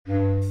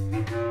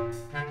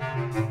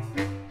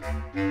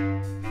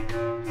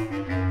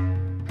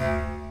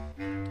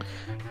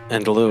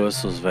And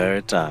Lewis was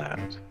very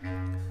tired.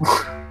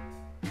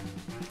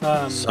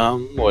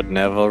 Some would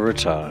never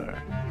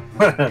retire.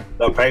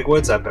 The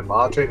penguins have been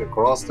marching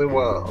across the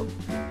world.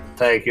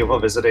 Thank you for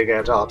visiting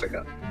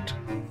Antarctica.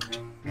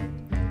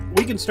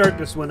 We can start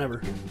this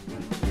whenever.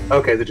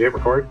 Okay, did you hit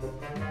record?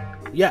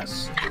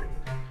 Yes.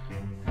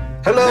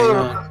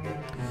 Hello!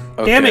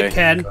 Damn Okay, it,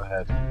 Ken. Go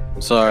ahead.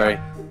 I'm sorry.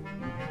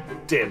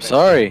 Damn it.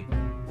 Sorry.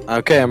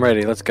 Okay, I'm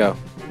ready. Let's go.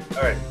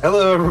 Alright,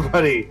 hello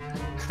everybody,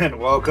 and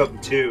welcome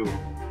to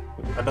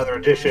another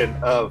edition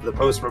of the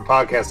Postman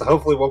Podcast that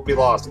hopefully won't be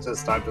lost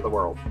this time to the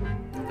world.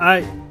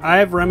 I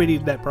have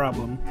remedied that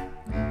problem.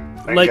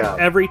 Thank Like God.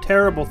 every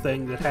terrible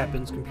thing that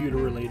happens computer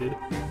related,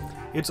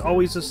 it's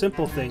always a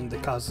simple thing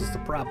that causes the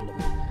problem.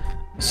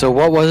 So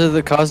what was it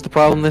that caused the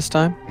problem this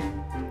time?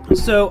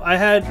 So I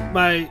had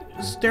my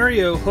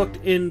stereo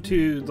hooked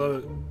into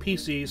the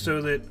PC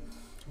so that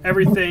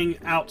everything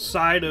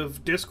outside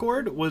of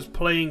Discord was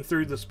playing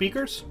through the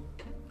speakers.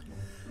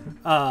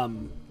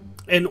 And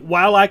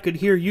while I could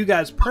hear you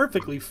guys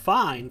perfectly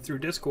fine through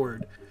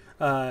Discord,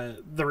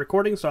 the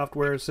recording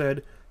software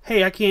said,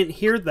 "Hey, I can't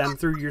hear them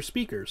through your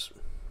speakers."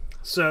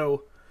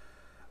 So,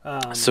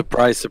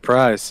 Surprise,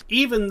 surprise.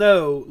 even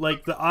though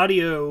like the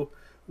audio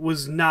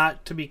was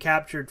not to be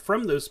captured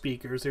from those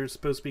speakers, they were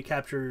supposed to be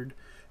captured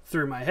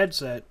through my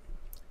headset.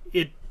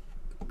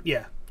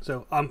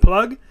 So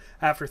unplug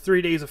after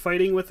 3 days of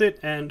fighting with it,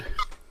 and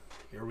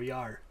here we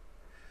are.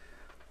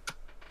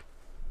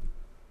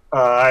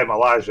 I'm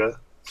Elijah.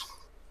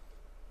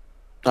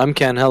 I'm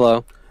Ken.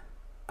 Hello.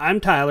 I'm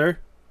Tyler.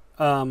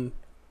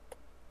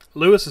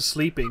 Lewis is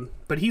sleeping,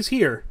 but he's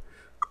here.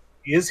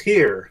 He is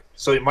here,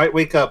 so he might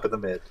wake up in the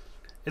mid.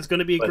 It's going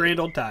to be a grand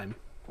old time.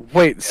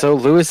 Wait, so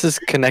Lewis is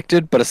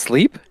connected but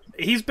asleep?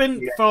 He's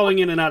been falling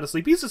in and out of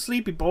sleep. He's a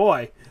sleepy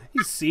boy.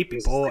 He's a sleepy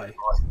boy.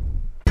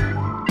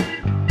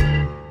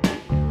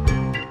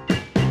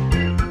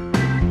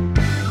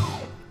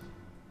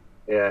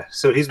 Yeah,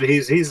 so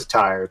he's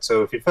tired.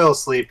 So if he fell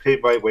asleep, he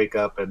might wake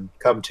up and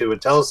come to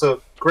and tell us a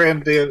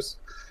grandiose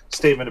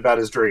statement about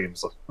his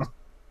dreams.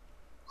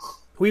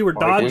 We were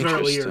dogs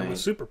Interesting. earlier with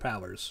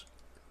superpowers.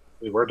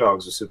 We were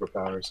dogs with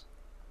superpowers.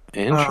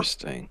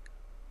 Interesting.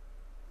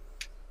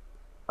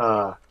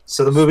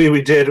 So the movie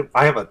we did,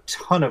 I have a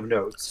ton of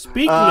notes.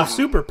 Speaking of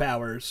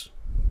superpowers,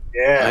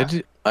 Yeah,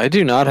 I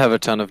do not have a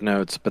ton of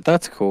notes, but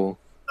that's cool.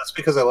 that's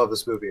because I love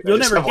this movie. and I you'll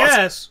just never have lots-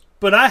 guess,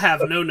 but I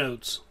have no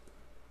notes.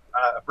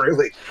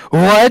 Really,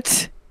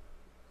 What?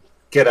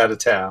 get out of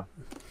town.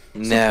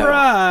 No.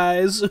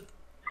 Surprise!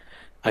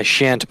 I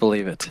shan't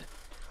believe it.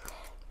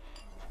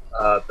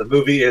 The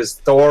movie is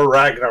Thor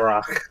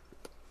Ragnarok.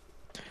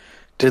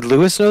 Did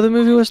Lewis know the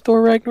movie was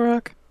Thor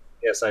Ragnarok?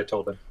 Yes, I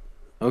told him.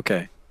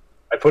 Okay.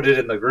 I put it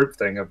in the group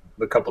thing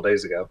a couple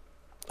days ago.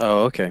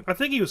 Oh, okay. I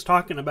think he was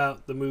talking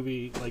about the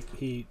movie like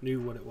he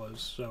knew what it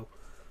was. So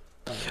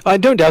I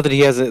don't doubt that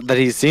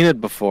he's seen it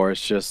before.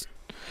 It's just,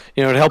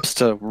 it helps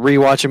to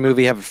rewatch a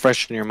movie, have it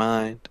fresh in your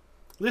mind.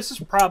 this is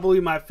probably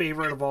my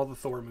favorite of all the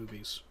Thor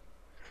movies.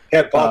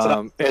 Cat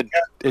Balls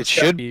It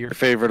should be your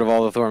favorite of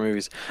all the Thor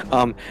movies.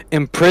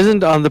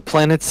 Imprisoned on the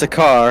planet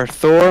Sakaar,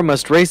 Thor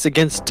must race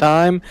against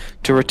time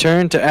to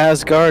return to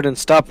Asgard and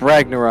stop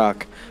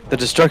Ragnarok, the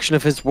destruction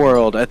of his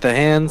world, at the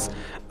hands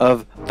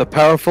of the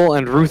powerful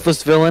and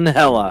ruthless villain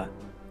Hela.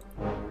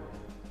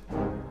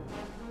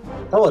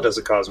 Hela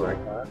doesn't cause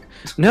Ragnarok.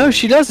 No,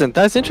 she doesn't.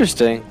 That's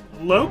interesting.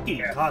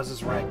 Loki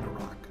causes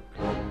Ragnarok.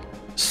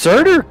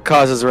 Surtur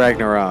causes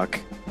Ragnarok.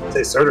 I'd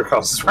say Surtur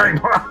causes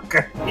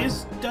Ragnarok.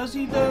 Does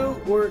he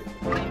though, or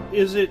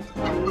is it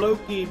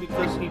Loki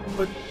because he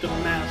put the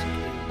mask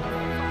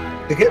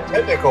in? To get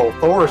technical,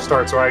 Thor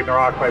starts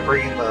Ragnarok by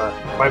bringing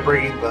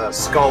the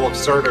skull of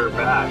Surtur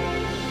back.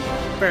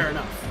 Fair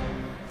enough.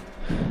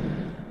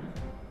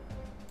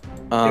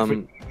 If we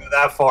go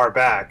that far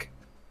back.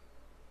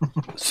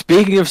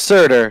 Speaking of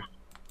Surtur,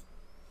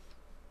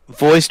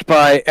 voiced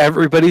by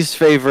everybody's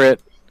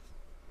favorite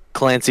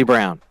Clancy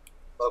Brown.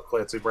 Love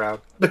Clancy Brown.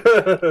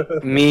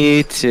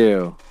 Me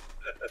too.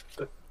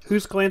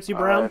 Who's Clancy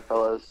Brown? Alright,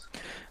 fellas.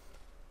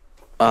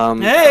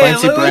 Hey,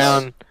 Clancy Lewis!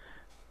 Brown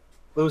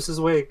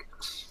Lewis's wig.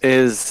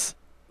 is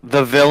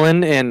the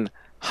villain in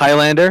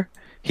Highlander.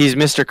 He's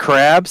Mr.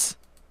 Krabs.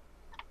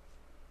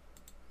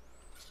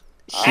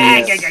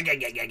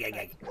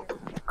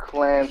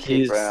 Clancy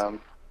He's- Brown.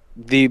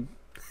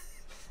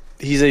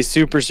 He's a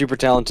super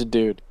talented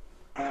dude.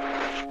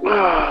 That's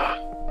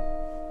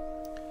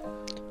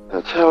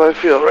how I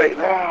feel right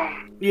now.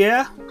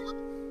 Yeah,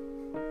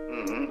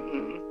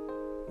 Mm-mm.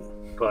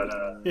 But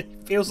it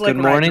feels like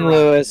Good morning,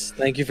 Ragnarok. Lewis.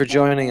 Thank you for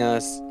joining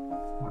us.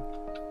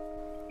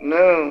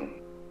 No.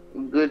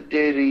 Good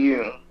day to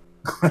you.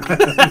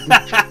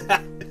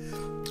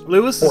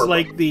 Lewis is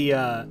like the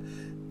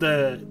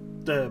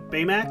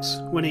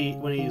Baymax when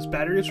his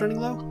battery is running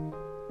low.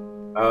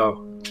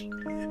 oh,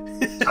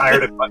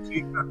 tired and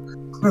punchy.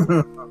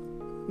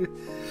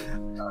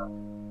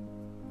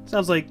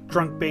 Sounds like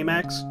drunk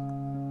Baymax.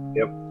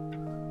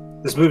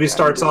 This movie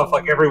starts off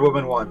like Every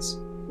Woman Once,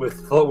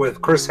 with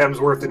Chris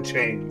Hemsworth in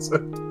chains.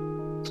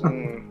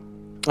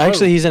 Mm.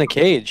 Actually, he's in a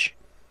cage.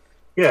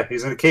 Yeah,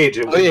 he's in a cage.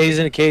 Oh yeah, he's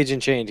in a cage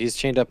and chained. He's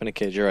chained up in a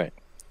cage. You're right.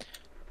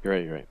 You're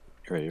right.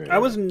 I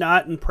was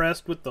not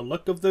impressed with the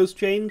look of those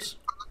chains.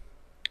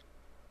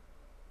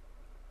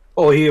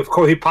 Oh,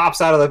 he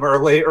pops out of them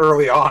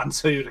early on,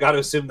 so you've got to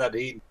assume that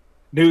he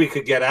knew he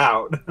could get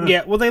out.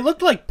 Yeah, well, they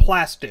looked like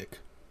plastic.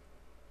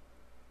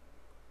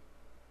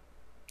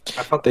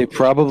 I thought They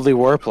probably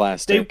were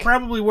plastic. They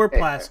probably were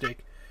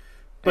plastic.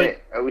 But Hey,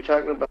 are we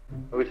talking about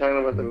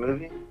the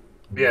movie?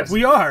 yes.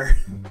 we are.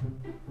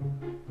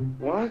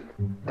 What?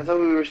 I thought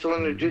we were still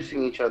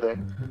introducing each other.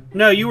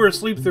 No, you were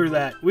asleep through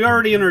that. We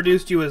already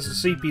introduced you as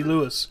C.P.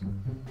 Lewis.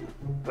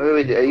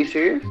 Wait, are you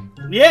serious?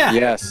 Yeah.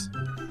 Yes.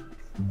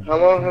 How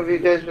long have you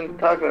guys been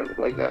talking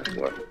like that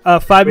for?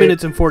 5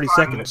 minutes and 40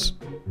 seconds.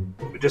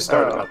 We just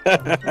started.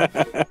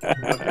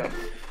 Okay.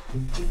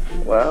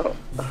 Well,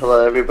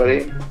 hello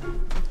everybody.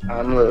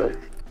 I'm Lewis.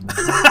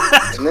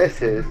 And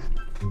this is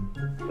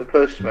the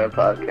Postman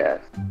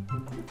Podcast.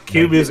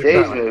 Cue music.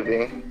 Today's now.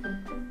 movie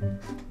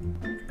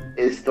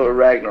is Thor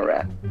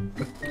Ragnarok.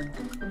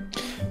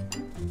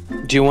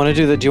 Do you want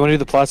to do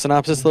the plot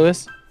synopsis,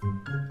 Lewis?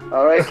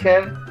 Alright,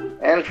 Ken?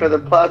 And for the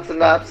plot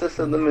synopsis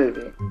of the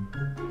movie.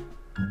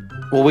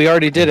 Well, we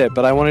already did it,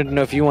 but I wanted to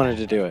know if you wanted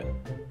to do it.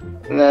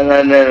 No.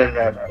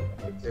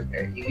 It's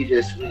okay. You can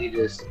just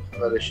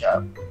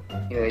Photoshop,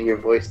 your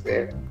voice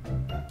there.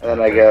 And then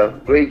I go,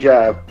 great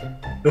job.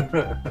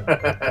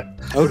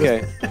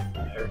 Okay.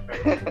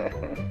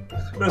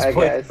 Alright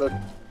guys,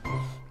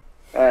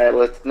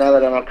 now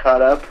that I'm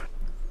caught up,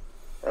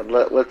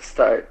 let's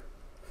start.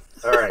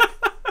 All right.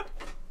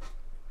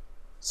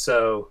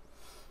 So,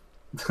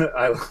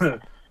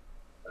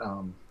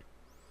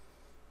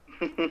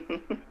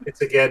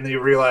 it's again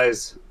you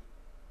realize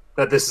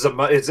that this is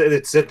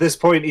it's at this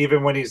point,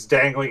 even when he's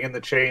dangling in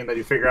the chain, that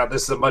you figure out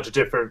this is a much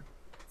different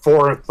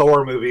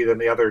Thor movie than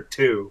the other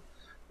two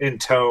in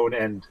tone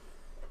and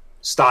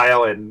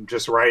style and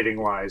just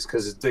writing wise,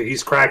 because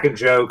he's cracking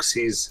jokes.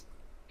 He's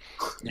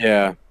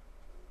Yeah.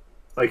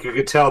 like, you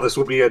could tell this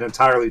will be an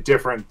entirely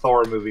different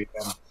Thor movie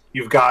than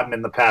you've gotten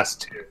in the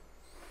past two.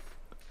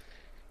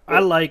 I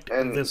liked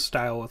this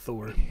style of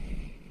Thor.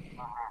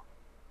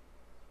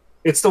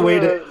 It's the way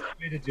to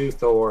do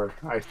Thor,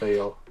 I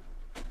feel.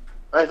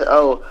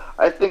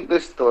 I think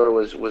this Thor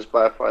was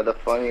by far the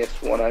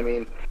funniest one. I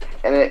mean,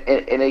 and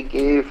it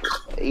gave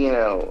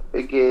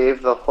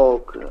the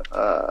Hulk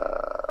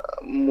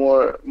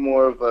more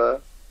of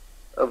a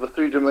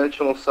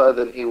 3-dimensional side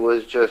than he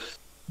was just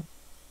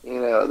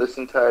this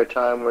entire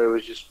time, where he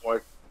was just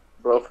more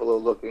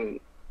Ruffalo looking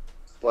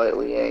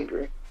slightly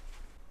angry.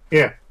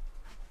 Yeah.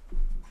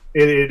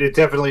 It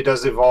definitely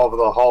does evolve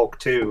the Hulk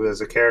too as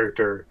a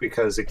character,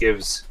 because it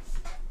gives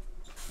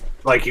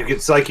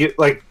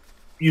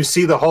you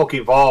see the Hulk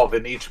evolve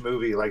in each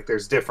movie. Like,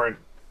 there's different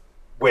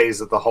ways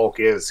that the Hulk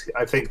is.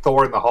 I think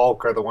Thor and the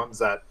Hulk are the ones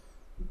that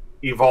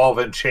evolve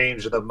and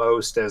change the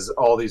most as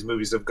all these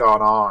movies have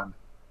gone on.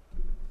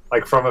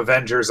 Like, from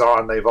Avengers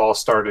on, they've all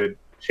started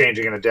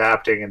changing and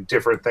adapting, and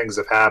different things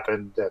have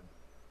happened. And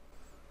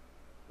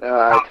No,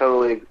 I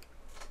totally.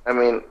 I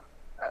mean,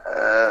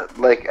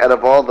 out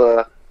of all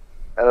the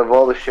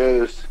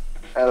shows,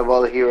 out of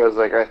all the heroes,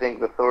 I think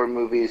the Thor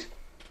movies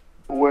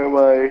were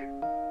my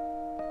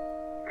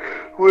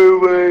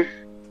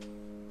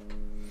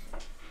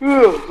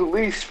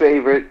least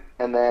favorite.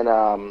 And then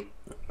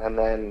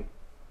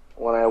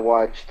when I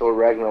watched Thor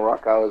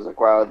Ragnarok, I was like,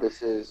 wow,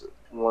 this is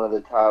one of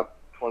the top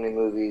 20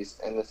 movies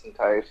in this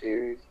entire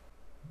series.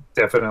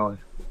 definitely.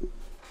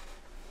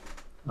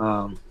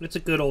 It's a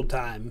good old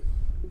time.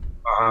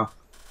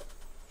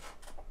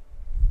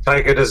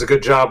 Taika does a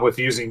good job with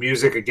using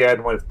music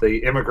again with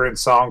the Immigrant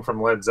Song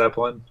from Led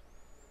Zeppelin.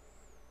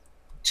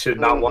 Should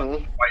not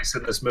want twice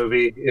in this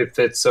movie. It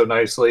fits so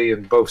nicely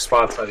in both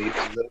spots that he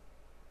uses it.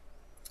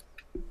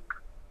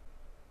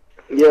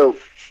 Yo,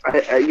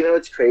 I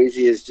what's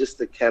crazy is just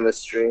the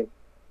chemistry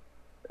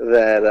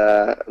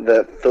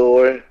that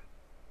Thor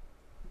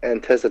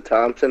and Tessa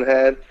Thompson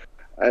had.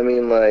 I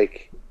mean, I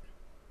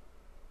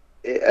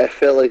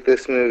felt like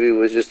this movie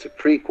was just a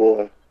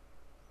prequel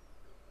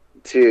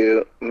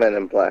to Men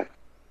in Black.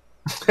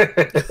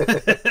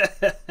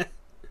 It's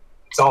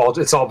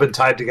all been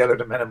tied together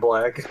to Men in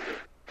Black.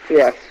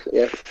 Yes.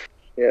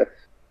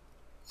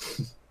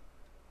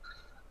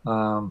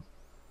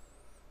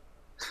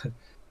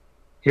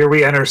 Here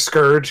we enter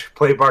Scourge,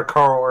 played by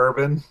Carl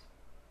Urban.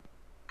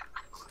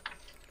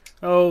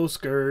 Oh,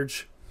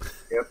 Scourge.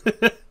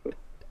 Yep.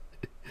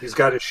 He's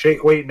got his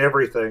shake weight and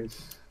everything.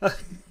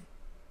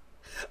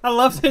 I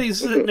love that he's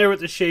sitting there with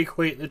the shake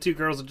weight, and the two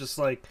girls are just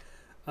like,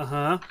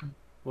 what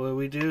do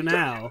we do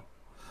now?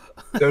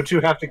 Don't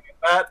you have to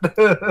get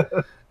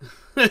that?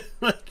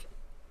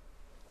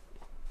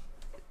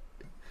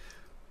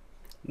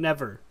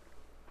 Never,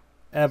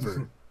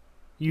 ever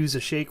use a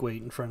shake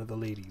weight in front of the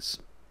ladies.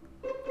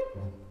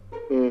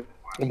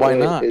 Why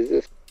not?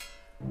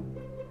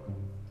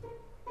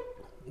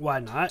 Why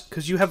not?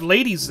 Because you have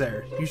ladies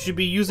there. You should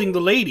be using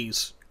the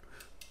ladies.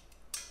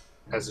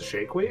 As a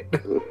shake weight?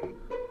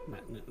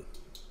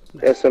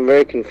 Yes, I'm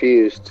very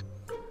confused.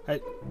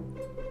 You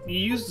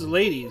use the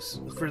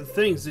ladies for the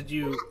things that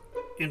you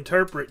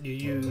interpret. You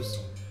use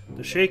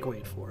the shake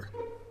weight for.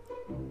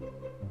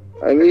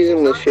 I'm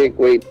using the shake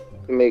weight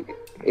to make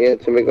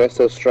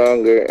myself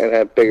stronger and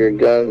have bigger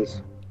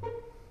guns.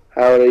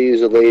 How would I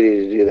use a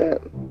lady to do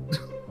that?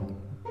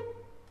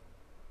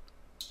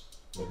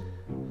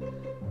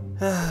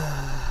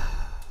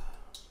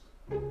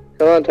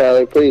 Come on,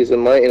 Tyler, please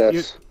enlighten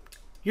us.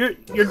 You're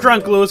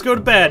drunk, Lewis. Go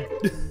to bed.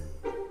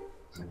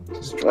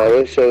 I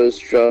wish I was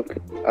drunk.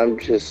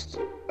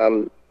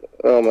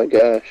 Oh my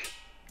gosh.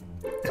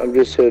 I'm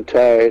just so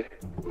tired.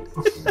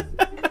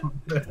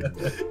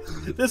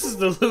 This is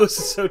the Lewis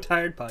is So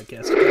Tired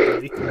podcast.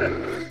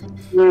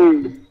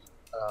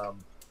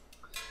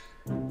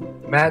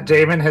 Matt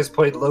Damon has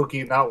played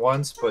Loki not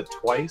once, but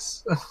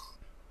twice.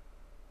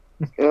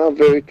 Oh,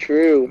 very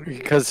true.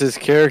 Because his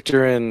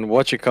character in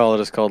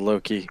is called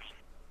Loki.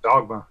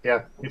 Dogma,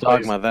 yeah.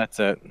 Dogma, that's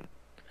it. But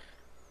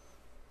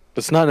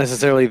it's not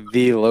necessarily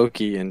the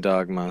Loki in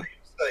Dogma.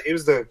 He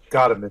was the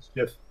god of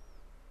mischief.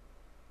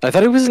 I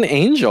thought he was an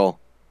angel.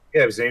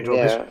 Yeah, he was Angel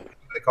of Mischief.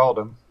 They called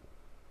him.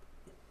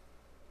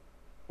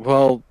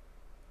 Well,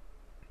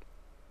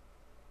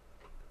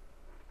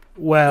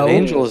 an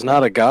angel is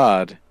not a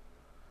god.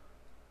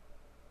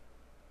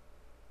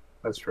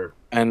 That's true.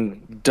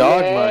 And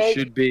Dogma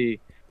should be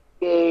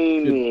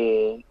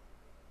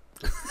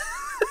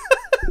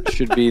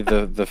should be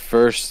the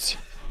first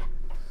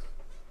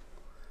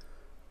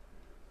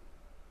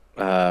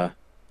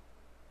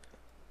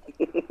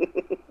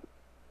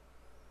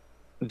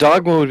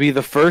Dogma would be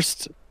the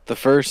first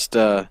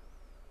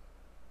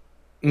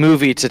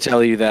movie to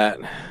tell you that.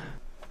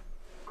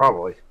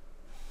 Probably.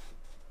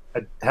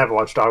 I haven't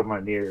watched Dogma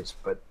in years,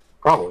 but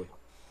probably.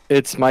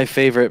 It's my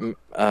favorite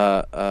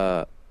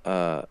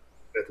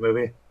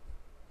movie?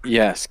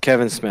 Yes,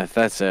 Kevin Smith,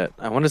 that's it.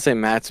 I want to say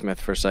Matt Smith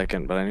for a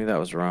second, but I knew that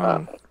was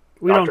wrong.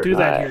 We don't do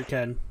that here,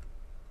 Ken.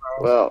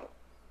 Well,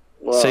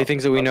 say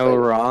things that we know are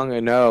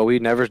wrong. No, we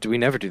never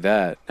do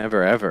that.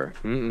 Never ever.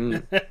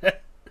 Mm-mm.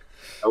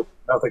 Nope,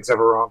 nothing's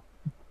ever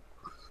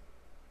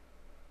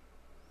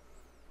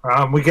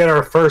wrong. We get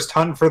our first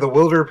Hunt for the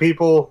Wilder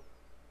People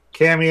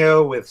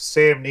cameo with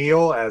Sam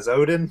Neill as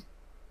Odin.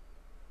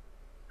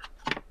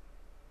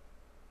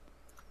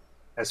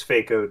 As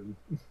fake Odin.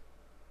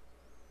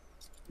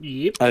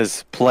 Yep.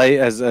 As play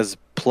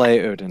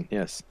Odin,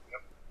 yes.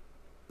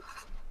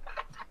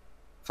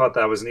 Thought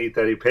that was neat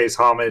that he pays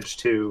homage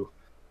to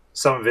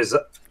some of his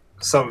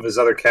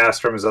other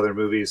cast from his other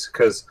movies,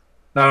 because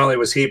not only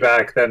was he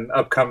back, then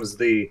up comes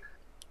the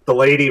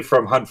lady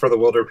from Hunt for the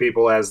Wilder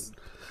People as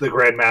the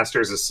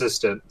Grandmaster's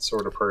assistant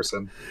sort of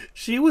person.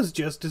 She was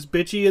just as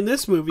bitchy in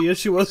this movie as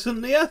she was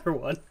in the other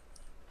one.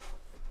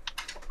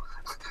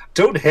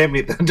 Don't hand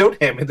me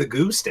the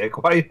goo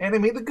stick. Why are you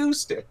handing me the goo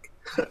stick?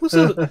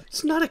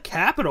 It's not a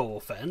capital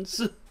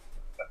offense.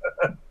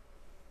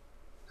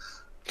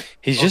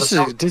 He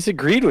just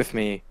disagreed with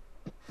me.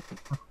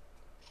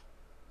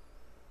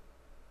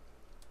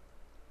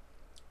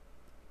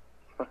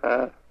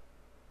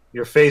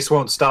 Your face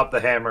won't stop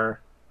the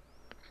hammer.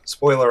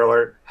 Spoiler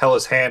alert,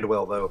 Hella's hand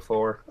will, though,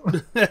 Thor.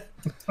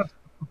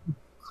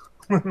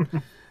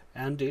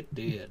 And it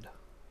did.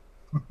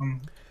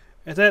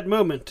 At that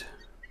moment,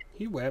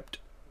 he wept.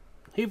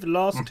 He'd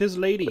lost his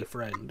lady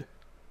friend.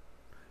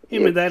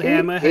 Him and that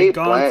hammer had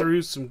gone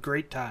through some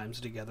great times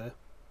together.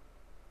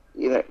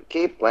 You know,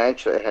 Kate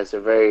Blanchett has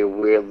a very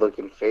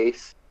weird-looking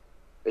face,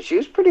 but she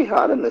was pretty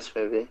hot in this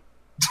movie.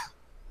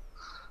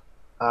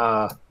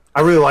 I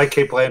really like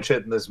Kate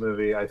Blanchett in this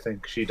movie. I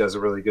think she does a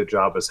really good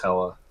job as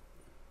Hela.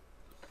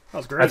 That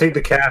was great. I think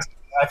the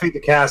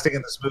casting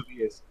in this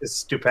movie is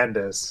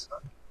stupendous.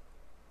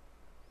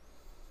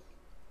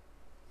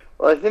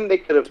 Well, I think they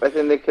could have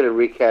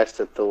recast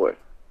Thor.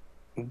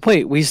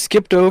 Wait, we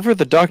skipped over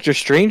the Doctor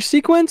Strange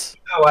sequence?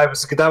 No, I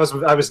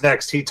was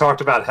next. He talked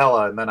about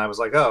Hela, and then I was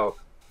like, oh.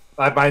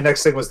 My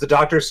next thing was the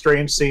Doctor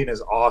Strange scene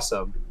is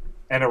awesome.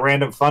 And a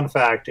random fun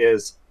fact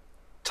is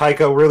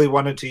Taika really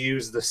wanted to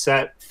use the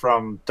set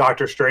from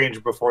Doctor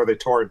Strange before they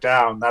tore it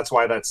down. That's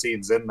why that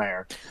scene's in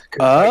there.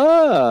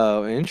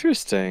 Oh,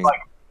 interesting.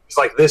 It's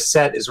like, this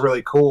set is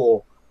really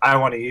cool. I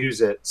want to use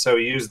it. So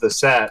he used the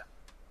set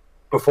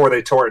before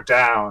they tore it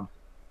down.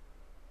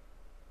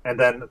 And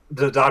then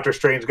the Doctor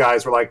Strange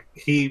guys were like,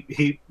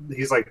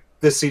 he's like,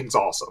 this scene's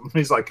awesome.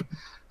 He's like,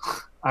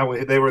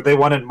 they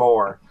wanted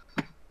more,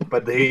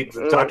 but the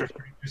Doctor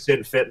Strange just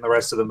didn't fit in the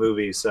rest of the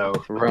movie. So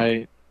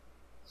right.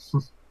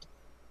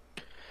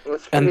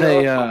 And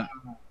they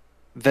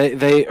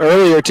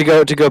earlier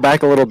to go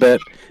back a little bit,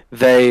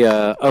 they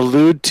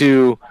allude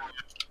to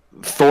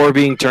Thor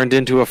being turned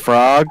into a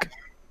frog.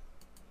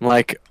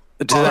 Like,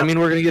 does that mean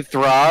we're gonna get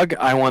Throg?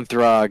 I want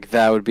Throg.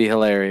 That would be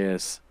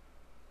hilarious.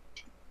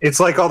 It's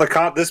like all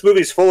this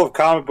movie's full of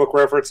comic book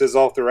references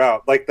all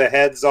throughout. Like the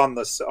heads on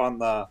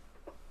the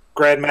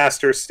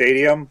Grandmaster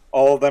Stadium,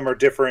 all of them are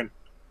different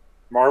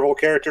Marvel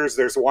characters.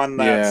 There's one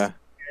that's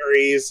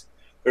Ares.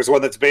 There's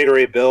one that's Beta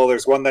Ray Bill.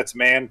 There's one that's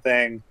Man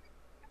Thing,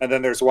 and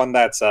then there's one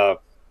that's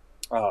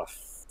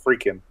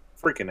freaking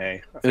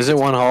A. Is it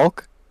one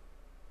Hulk?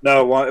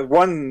 No,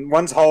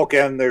 one's Hulk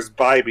and there's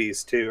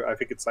Beast too. I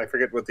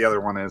forget what the other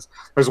one is.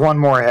 There's one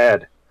more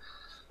head.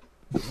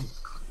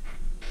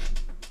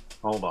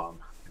 Hold on,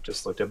 I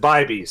just looked at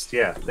Beast.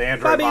 Yeah, the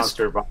android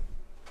monster.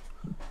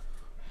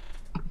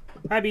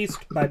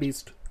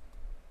 Beast.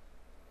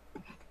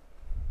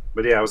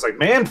 But yeah, I was like,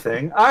 Man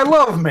Thing. I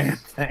love Man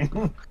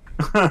Thing.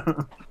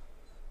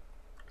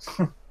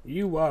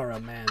 You are a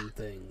man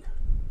thing.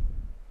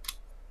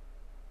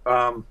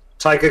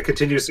 Taika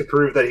continues to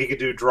prove that he can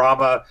do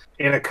drama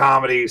in a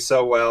comedy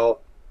so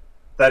well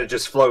that it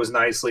just flows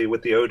nicely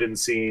with the Odin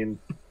scene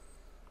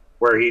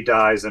where he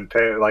dies and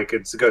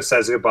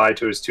says goodbye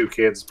to his two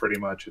kids. Pretty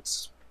much,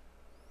 it's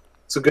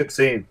a good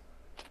scene.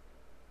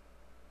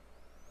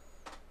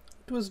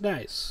 It was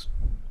nice.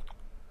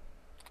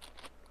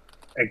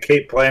 And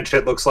Kate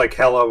Blanchett looks like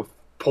Hela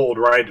pulled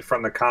right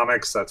from the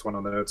comics. That's one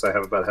of the notes I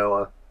have about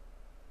Hela.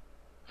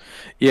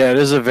 Yeah, it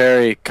is a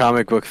very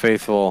comic book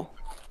faithful.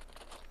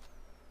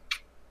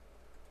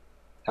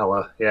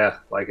 Hela, yeah,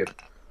 like it.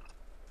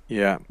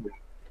 Yeah.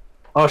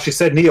 Oh, she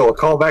said Neil, a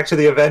call back to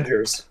the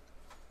Avengers.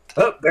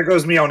 Oh, there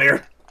goes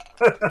Mjolnir.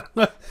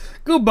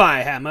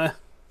 Goodbye, Hammer.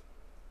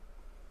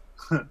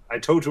 I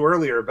told you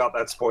earlier about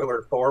that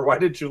spoiler, Thor. Why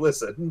didn't you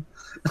listen?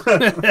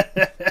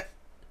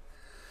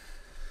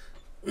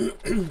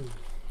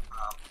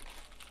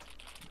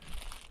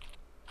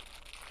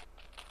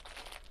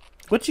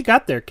 What you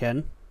got there,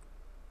 Ken?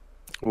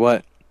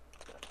 What?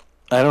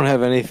 I don't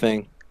have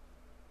anything.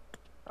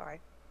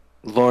 Sorry.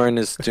 Lauren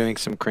is doing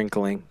some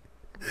crinkling.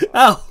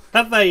 Oh,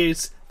 I thought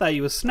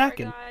you was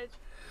snacking. Sorry, guys.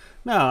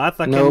 No, I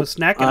thought Ken Nope, was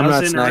snacking. I'm I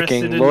not was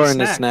interested snacking. in Lauren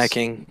the is snacks.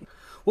 snacking.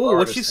 Oh, Lauren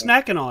what's is she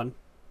snacking on?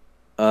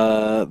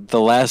 The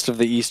last of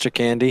the Easter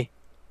candy.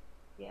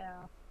 Yeah.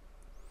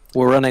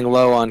 We're running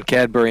low on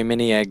Cadbury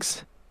mini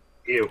eggs.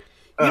 You.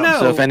 You know,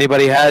 So if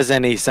anybody has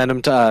any, send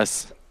them to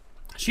us.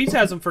 she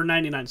has them for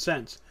 99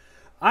 cents.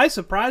 I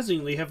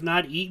surprisingly have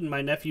not eaten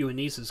my nephew and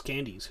niece's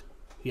candies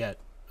yet.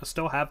 I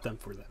still have them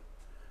for them.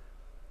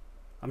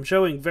 I'm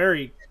showing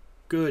very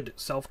good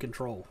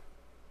self-control.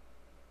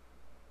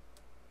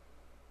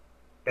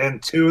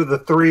 And 2 of the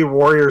 3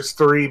 Warriors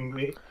 3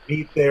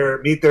 meet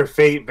their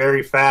fate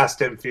very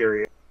fast and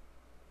furious.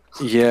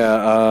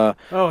 Yeah,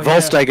 Oh,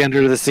 Volstagg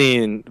enters the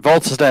scene.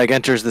 Volstagg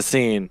enters the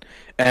scene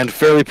and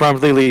fairly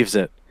promptly leaves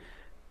it.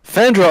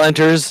 Fandral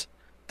enters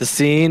the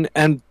scene,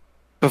 and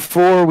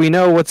before we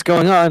know what's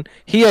going on,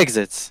 he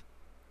exits.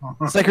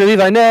 Zachary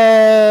Levi,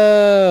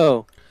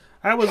 no!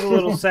 I was a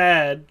little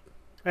sad.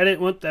 I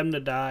didn't want them to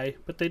die,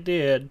 but they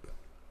did.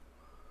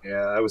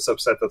 Yeah, I was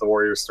upset that the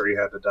Warriors 3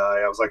 had to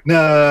die. I was like,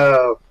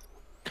 no!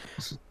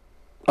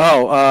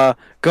 Oh,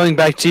 going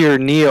back to your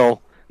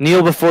kneel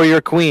before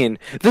your queen.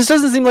 This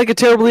doesn't seem like a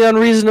terribly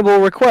unreasonable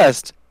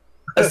request,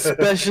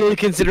 especially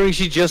considering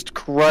she just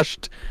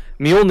crushed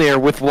Mjolnir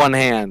with one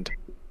hand.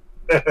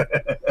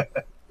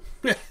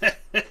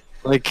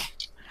 Like,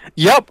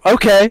 yep,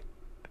 okay.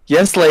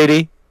 Yes,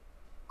 lady.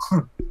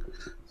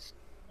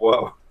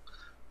 Whoa.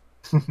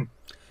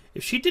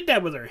 If she did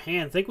that with her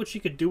hand, think what she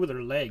could do with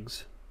her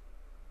legs.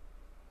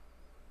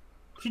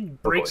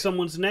 She'd break boy.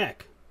 someone's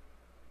neck.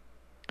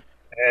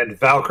 And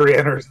Valkyrie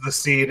enters the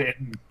scene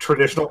in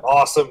traditional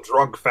awesome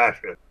drunk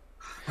fashion.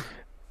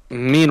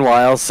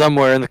 Meanwhile,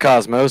 somewhere in the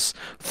cosmos,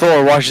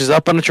 Thor washes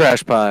up on a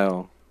trash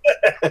pile.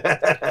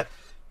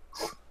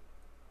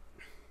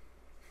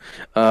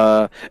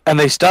 And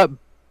they stop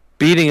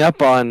beating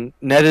up on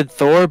netted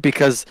Thor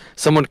because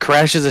someone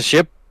crashes a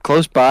ship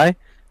close by?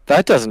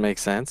 That doesn't make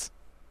sense.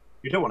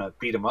 You don't want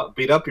to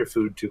beat up your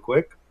food too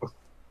quick.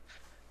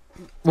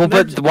 Well,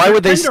 but why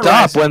would they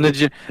stop when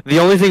the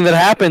only thing that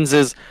happens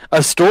is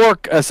a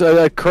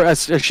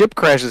ship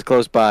crashes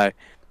close by?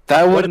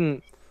 That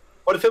wouldn't.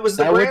 What if it was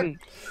the That Grand?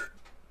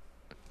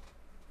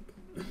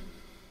 wouldn't.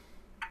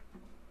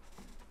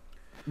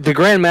 The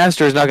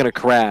Grandmaster is not going to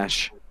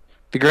crash.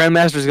 The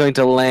Grandmaster is going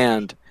to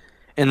land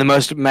in the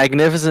most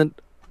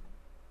magnificent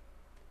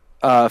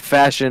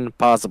fashion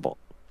possible.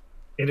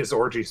 In his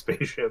orgy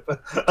spaceship.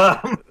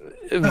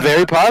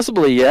 Very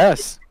possibly,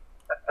 yes.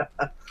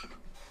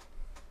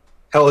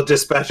 Hela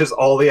dispatches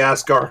all the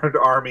Asgard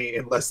army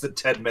in less than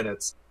 10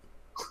 minutes.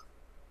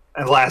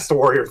 And Last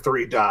Warrior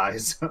 3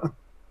 dies.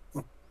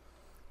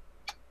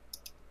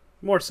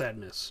 More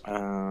sadness.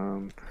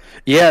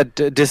 Yeah,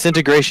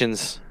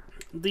 disintegrations.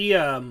 The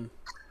Or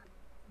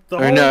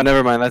whole, no,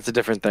 never mind. That's a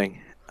different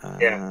thing.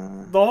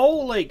 Yeah. the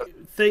whole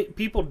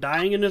people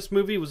dying in this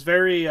movie was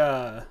very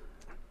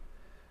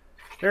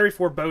very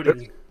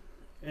foreboding.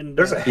 And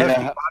There's a heavy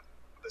Yeah. body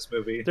in this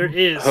movie. there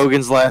is,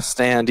 Hogan's Last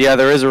Stand. Yeah,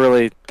 there is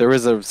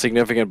a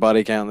significant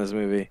body count in this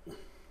movie.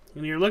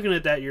 and you're looking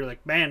at that, you're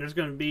like, man, there's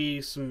going to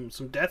be some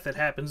death that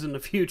happens in the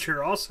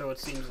future. Also, it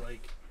seems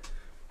like.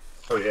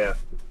 Oh, yeah.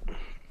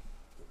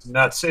 It's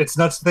nuts. It's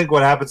nuts to think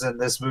what happens in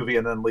this movie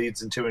and then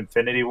leads into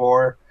Infinity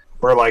War.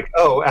 We're like,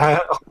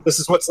 this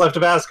is what's left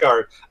of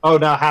Asgard. Oh,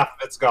 now half of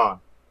it's gone.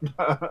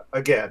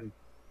 Again.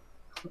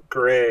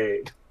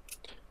 Great.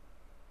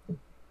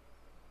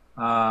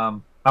 I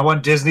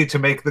want Disney to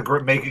make a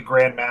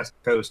Grandmaster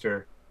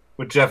coaster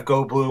with Jeff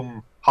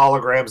Goldblum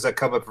holograms that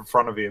come up in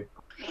front of you.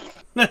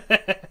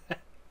 That's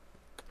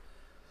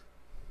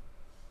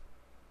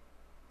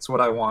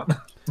what I want.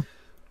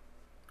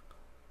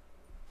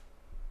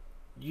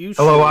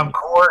 Hello, I'm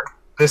Korg.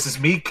 This is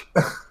Meek.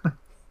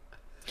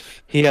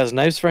 He has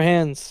knives for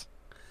hands.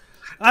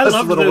 I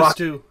love those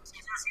two.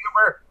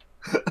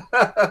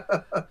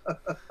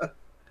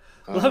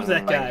 Love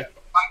that guy.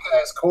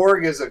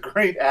 Korg is a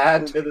great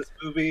add to this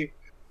movie.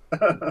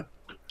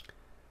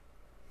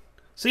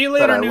 See you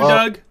later, new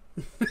Doug.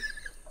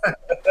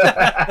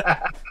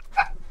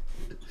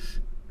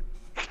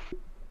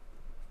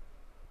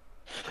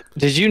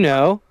 Did you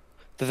know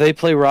that they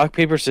play rock,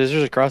 paper,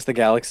 scissors across the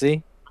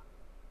galaxy?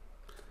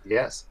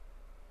 Yes.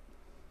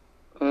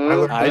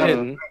 I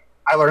didn't.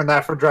 I learned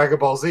that from Dragon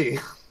Ball Z.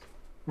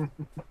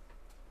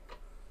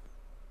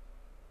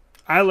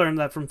 I learned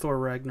that from Thor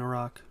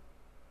Ragnarok.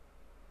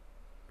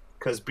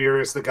 Because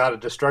Beerus, the god of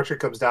destruction,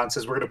 comes down and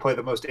says, we're going to play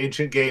the most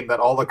ancient game that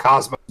all the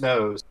cosmos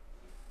knows.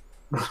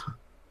 And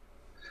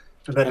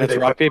it's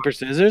rock, paper,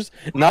 scissors?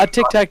 Not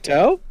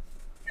tic-tac-toe?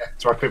 Yeah,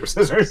 it's rock, paper,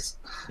 scissors.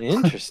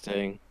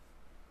 Interesting.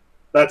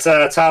 That's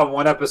how in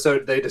one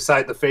episode they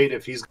decide the fate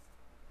if he's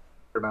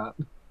or not.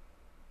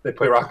 They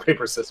play rock,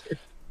 paper, scissors.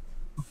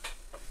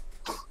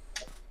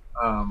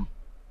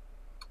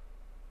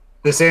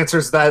 This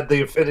answers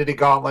the Infinity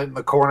Gauntlet in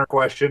the corner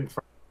question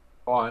from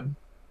one.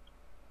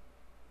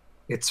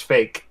 It's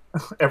fake.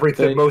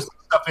 Everything, fake. Most of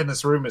the stuff in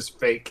this room is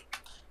fake.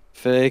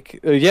 Fake.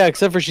 Yeah,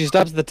 except for she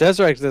stops at the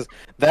Tesseract and says,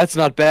 that's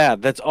not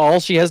bad. That's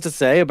all she has to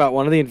say about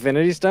one of the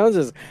Infinity Stones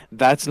is,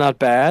 that's not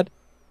bad.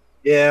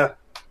 Yeah.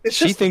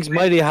 She thinks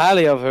mighty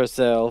highly of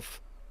herself.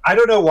 I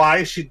don't know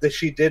why she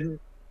didn't.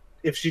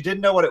 If she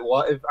didn't know what it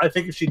was, I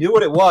think if she knew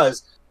what it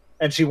was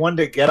and she wanted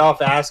to get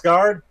off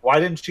Asgard, why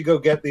didn't she go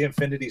get the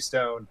Infinity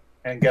Stone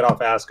and get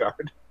off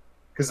Asgard?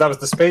 Because that was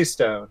the Space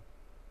Stone.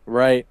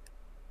 Right.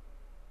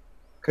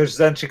 Because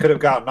then she could have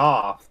gotten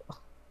off.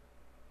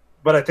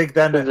 But I think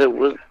then...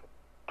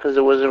 Because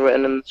it wasn't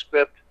written in the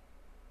script.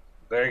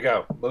 There you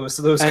go. Lewis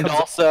and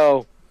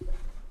also,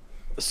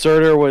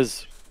 Surtur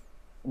was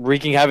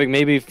wreaking havoc.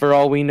 Maybe for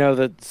all we know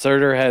that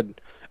Surtur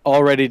had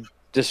already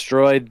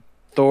destroyed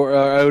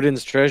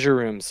Odin's treasure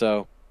room,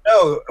 so...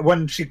 No,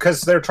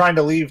 because they're trying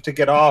to leave to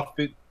get off.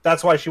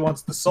 That's why she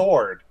wants the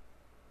sword.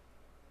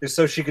 Is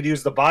so she could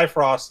use the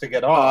Bifrost to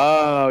get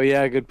off. Oh,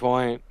 yeah, good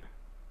point.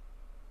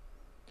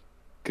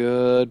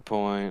 Good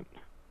point.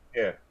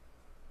 Yeah.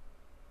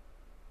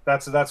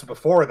 That's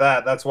before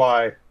that. That's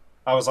why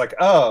I was like,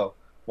 oh,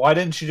 why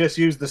didn't she just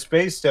use the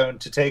Space Stone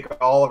to take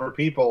all of her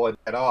people and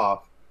get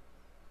off?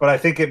 But I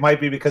think it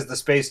might be because the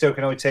Space Stone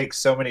can only take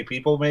so many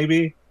people,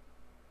 maybe?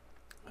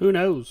 Who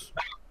knows?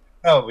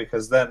 No,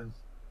 because then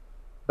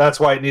that's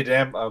why it needed...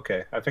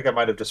 Okay, I think I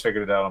might have just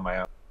figured it out on my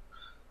own.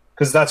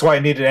 Because that's why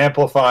it needed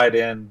amplified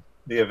in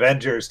the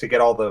Avengers to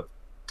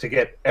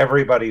get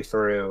everybody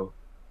through.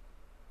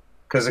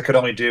 Because it could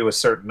only do a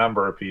certain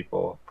number of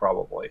people,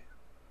 probably.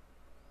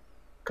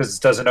 Because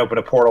it doesn't open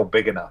a portal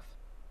big enough.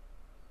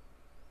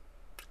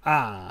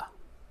 Ah.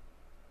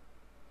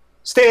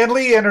 Stan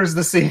Lee enters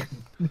the scene.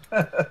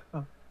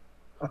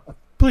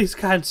 Please,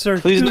 kind sir,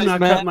 please do not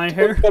cut my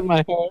hair. Cut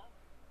my hair.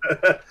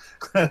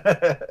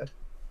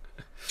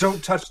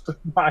 Don't touch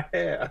my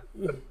hair.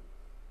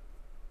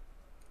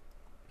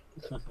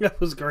 That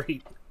was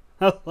great.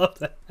 I love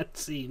that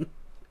scene.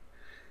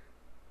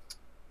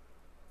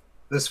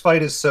 This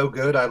fight is so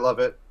good. I love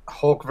it.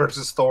 Hulk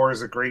versus Thor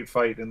is a great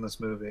fight in this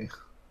movie.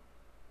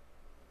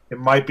 It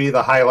might be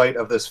the highlight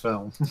of this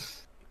film.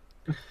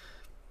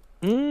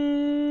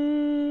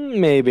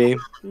 Maybe.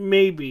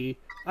 Maybe.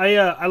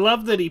 I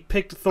love that he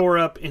picked Thor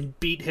up and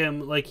beat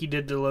him like he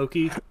did to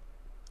Loki.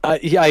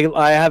 Yeah,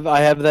 I have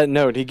that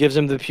note. He gives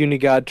him the puny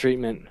god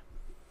treatment.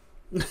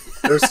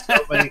 There's so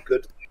many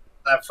good things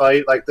in that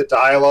fight. Like the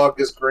dialogue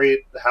is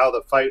great. How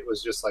the fight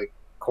was just like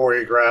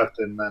choreographed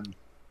and then.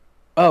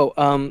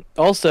 Oh,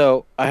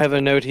 also, I have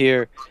a note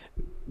here.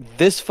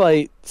 This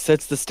fight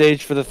sets the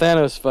stage for the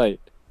Thanos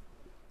fight.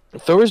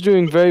 Thor's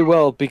doing very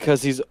well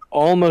because he's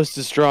almost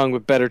as strong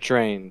but better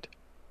trained.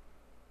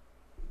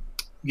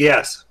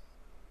 Yes.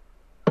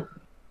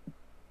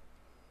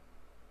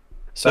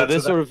 So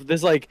this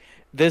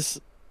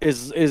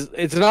is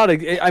it's not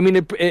a, I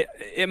mean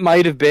it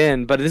might have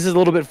been, but this is a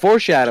little bit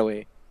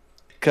foreshadowy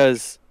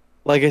because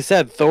like I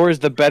said, Thor is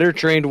the better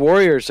trained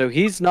warrior, so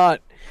he's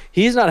not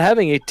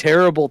having a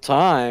terrible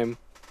time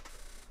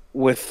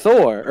with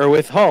Thor or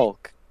with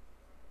Hulk.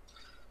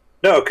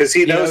 No, because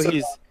he knows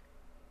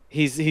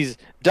he's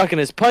ducking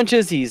his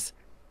punches. He's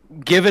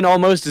given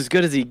almost as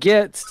good as he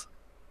gets.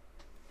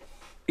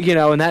 You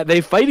know, and that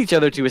they fight each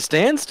other to a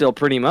standstill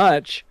pretty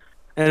much.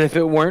 And if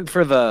it weren't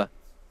for the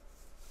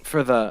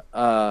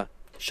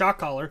shock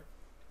collar.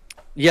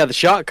 Yeah, the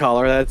shock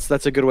collar.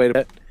 That's a good way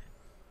to.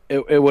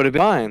 It would have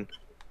been fine.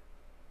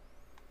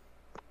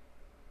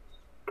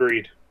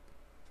 Agreed.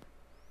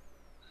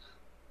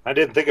 I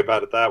didn't think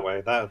about it that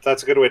way.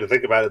 That's a good way to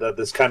think about it. That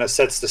this kind of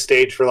sets the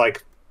stage for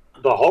like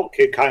the Hulk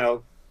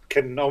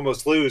can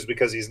almost lose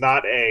because he's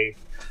not a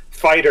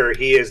fighter.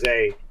 He is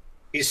a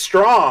He's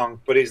strong,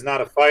 but he's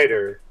not a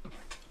fighter.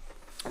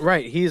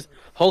 Right, he's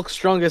Hulk's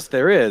strongest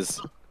there is.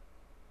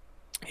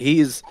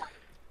 He's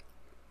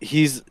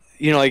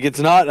like it's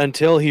not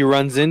until he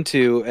runs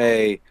into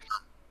a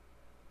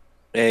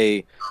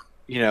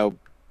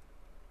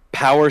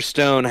Power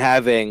Stone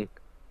having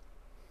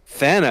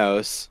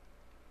Thanos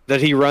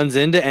that he runs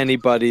into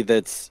anybody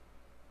that's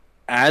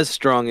as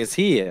strong as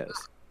he is.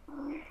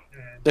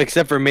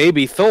 Except for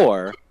maybe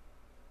Thor.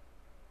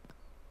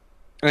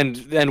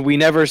 And we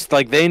never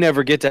they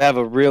never get to have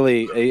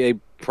a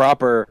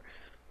proper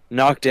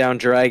knockdown,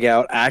 drag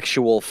out,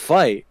 actual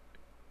fight.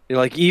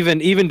 Like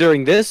even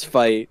during this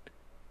fight,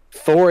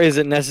 Thor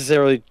isn't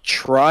necessarily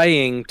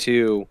trying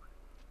to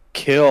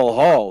kill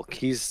Hulk.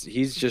 He's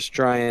just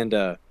trying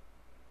to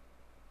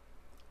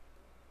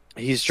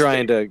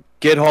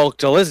get Hulk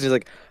to listen. He's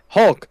like,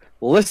 Hulk,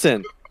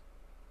 listen.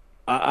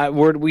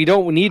 We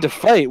don't need to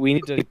fight. We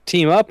need to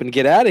team up and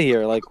get out of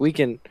here. Like we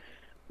can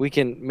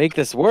make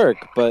this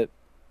work, but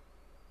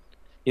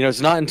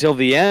it's not until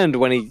the end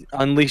when he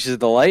unleashes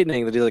the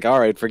lightning that he's like, all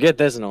right, forget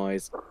this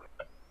noise.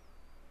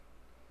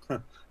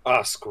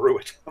 Screw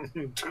it.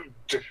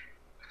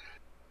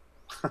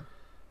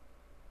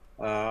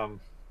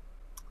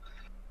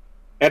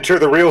 Enter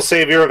the real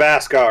savior of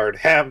Asgard,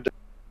 Hamd.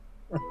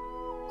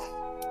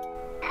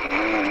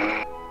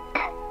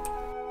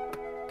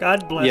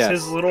 God bless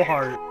his little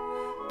heart.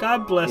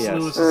 God bless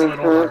Lewis's little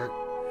heart.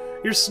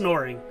 You're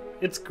snoring.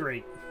 It's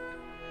great.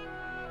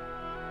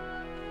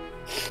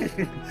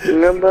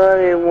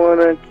 Nobody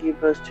wanna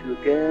keep us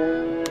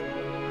together.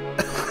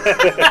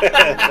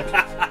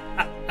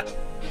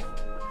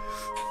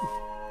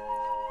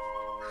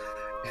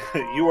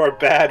 You are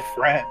bad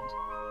friend.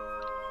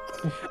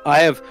 I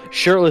have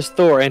shirtless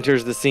Thor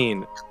enters the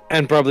scene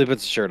and probably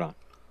puts a shirt on.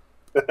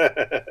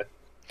 And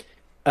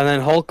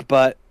then Hulk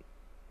butt.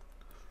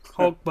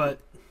 Hulk butt.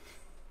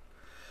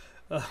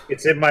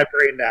 It's in my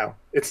brain now.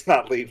 It's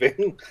not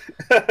leaving.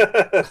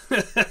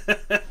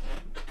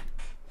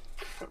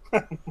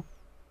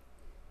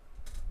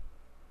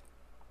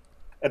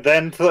 And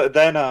then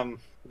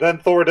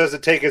Thor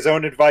doesn't take his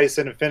own advice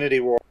in Infinity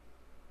War.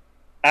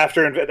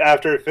 After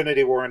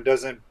Infinity War, and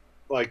doesn't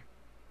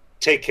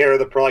take care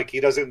of he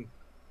doesn't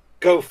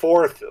go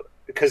forth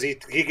because he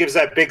gives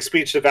that big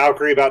speech to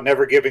Valkyrie about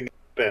never giving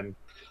up and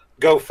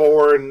go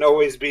forward and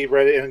always be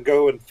ready and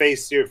go and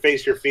face your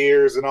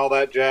fears and all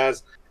that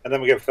jazz. And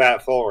then we get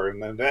Fat Thor in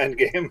the end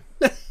game.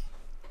 And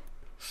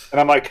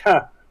I'm like,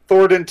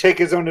 Thor didn't take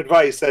his own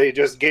advice that he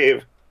just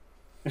gave.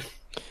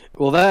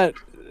 Well,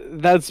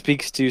 that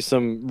speaks to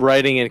some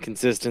writing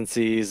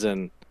inconsistencies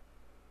and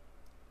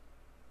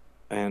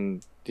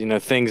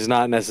things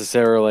not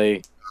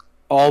necessarily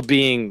all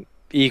being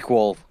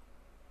equal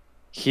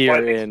here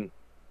in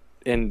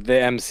the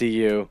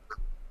MCU.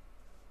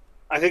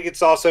 I think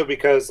it's also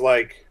because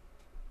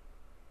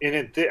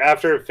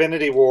after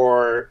Infinity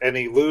War and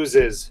he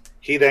loses,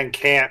 he then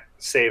can't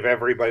save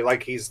everybody.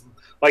 He's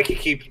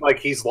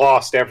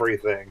lost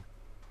everything.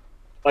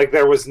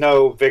 There was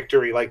no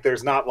victory.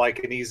 There's not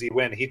an easy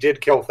win. He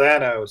did kill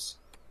Thanos,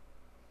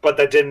 but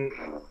that didn't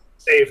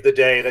save the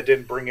day. That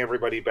didn't bring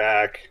everybody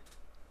back.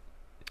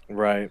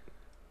 Right.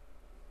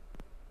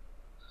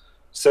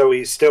 So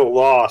he's still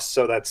lost,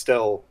 so that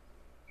still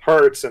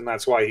hurts, and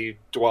that's why he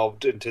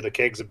delved into the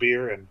kegs of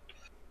beer and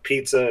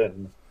pizza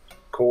and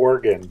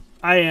Korg and...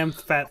 I am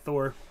Fat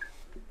Thor.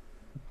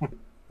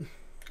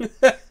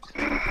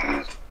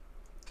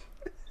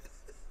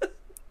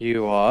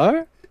 You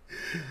are?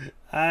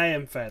 I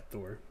am Fat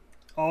Thor.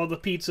 All the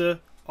pizza,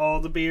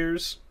 all the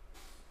beers.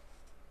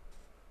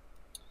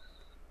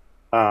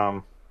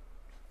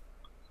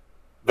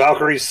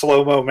 Valkyrie's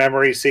slow-mo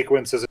memory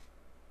sequence is a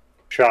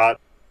shot.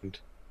 And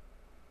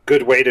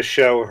good way to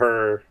show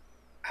her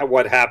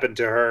what happened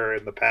to her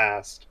in the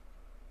past.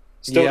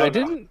 I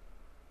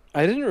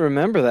didn't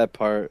remember that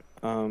part.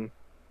 I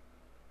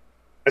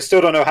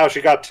still don't know how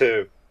she got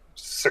to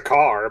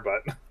Sakaar,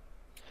 but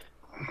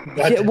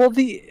yeah. Well,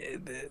 the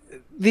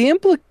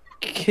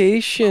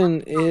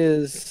implication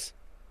is,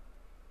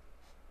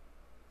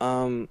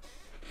 you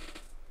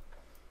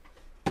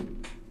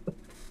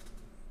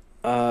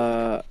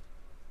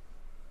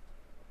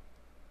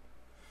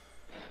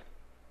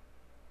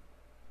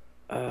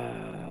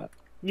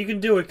can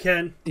do it,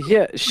 Ken.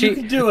 Yeah, you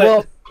can do it.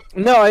 Well,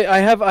 no, I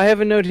have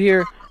a note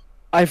here.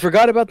 I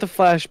forgot about the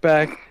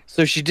flashback,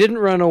 so she didn't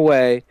run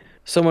away.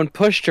 Someone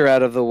pushed her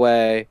out of the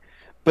way,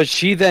 but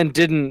she then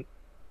didn't.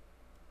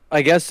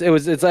 I guess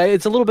it's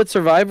a little bit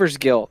survivor's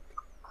guilt.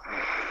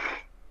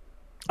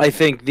 I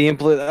think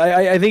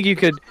I think you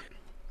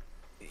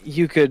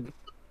could,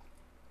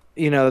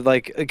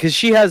 because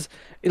she has,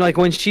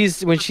 when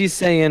she's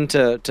saying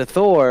to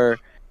Thor,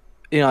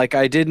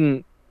 I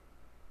didn't,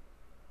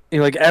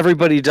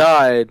 everybody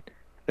died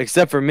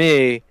except for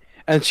me,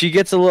 and she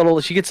gets a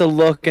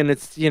look, and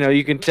it's,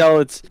 you can tell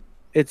it's,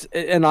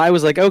 and I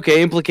was like,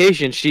 okay,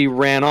 implication, she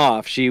ran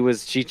off, she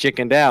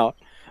chickened out,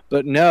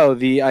 but no,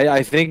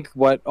 I think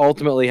what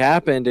ultimately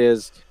happened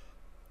is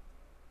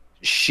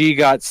she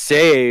got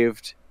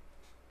saved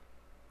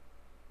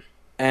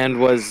and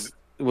was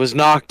was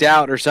knocked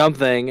out or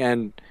something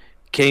and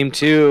came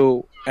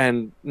to,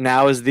 and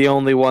now is the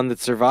only one that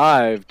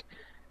survived,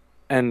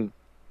 and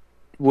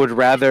would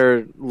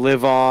rather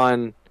live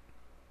on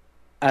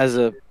as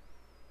a,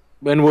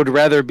 and would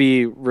rather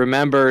be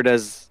remembered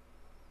as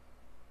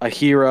a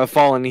hero, a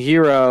fallen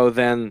hero,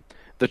 than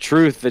the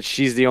truth that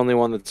she's the only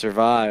one that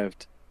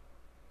survived.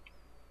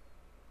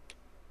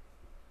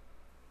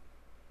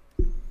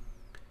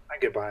 I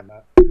get behind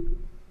that.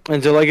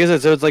 And so, like I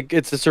said, so it's like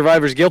it's the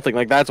survivor's guilt thing.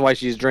 Like that's why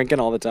she's drinking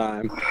all the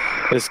time,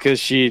 is because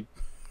she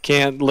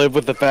can't live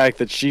with the fact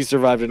that she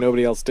survived and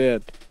nobody else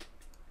did.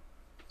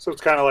 So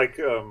it's kind of like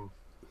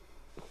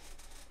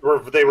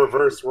they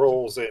reverse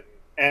roles in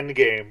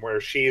Endgame,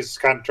 where she's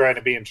kind of trying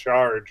to be in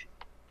charge,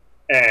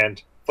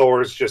 and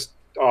Thor's just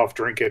off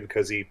drinking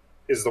because he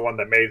is the one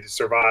that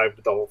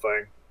survived the whole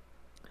thing.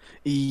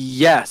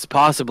 Yes,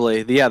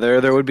 possibly. Yeah,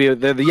 there would be.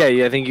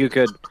 Yeah, I think you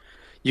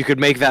could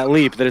make that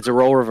leap that it's a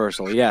role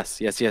reversal. Yes.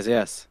 The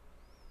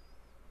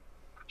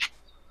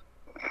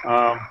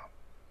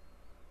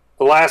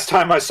last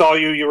time I saw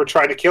you, you were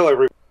trying to kill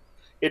everyone.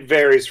 It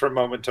varies from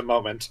moment to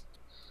moment.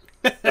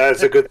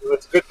 That's a good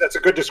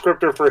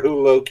descriptor for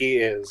who Loki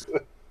is.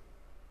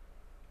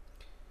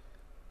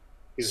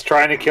 He's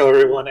trying to kill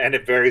everyone, and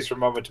it varies from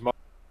moment to moment.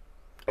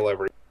 Kill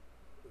everyone.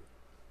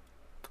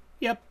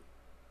 Yep.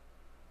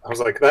 I was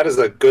like, that is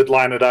a good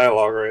line of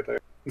dialogue right there.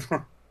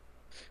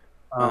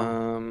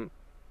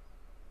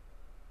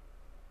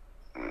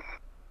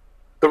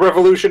 The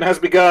revolution has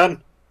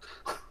begun.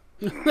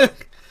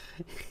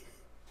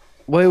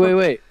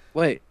 Wait.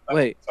 I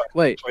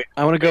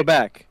want to go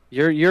back.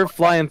 You're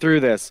flying through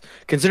this.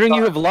 Considering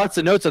you have lots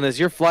of notes on this,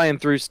 you're flying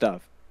through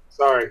stuff.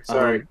 Sorry.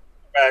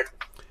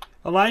 Back.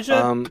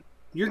 Elijah,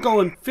 you're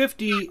going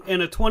 50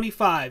 and a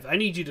 25. I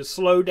need you to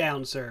slow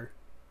down, sir.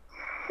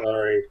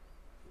 Sorry.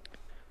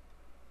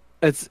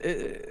 It's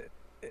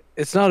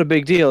not a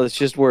big deal. It's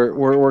just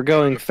we're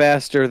going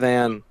faster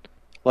than,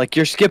 like,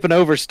 you're skipping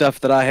over stuff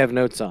that I have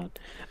notes on.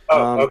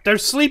 Okay.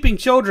 There's sleeping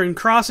children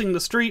crossing the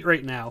street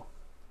right now.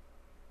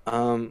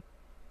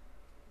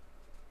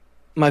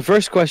 My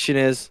first question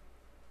is,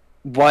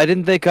 why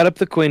didn't they cut up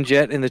the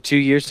Quinjet in the 2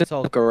 years since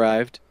Hulk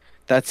arrived?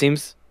 That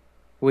seems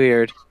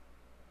weird.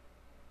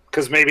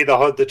 Because maybe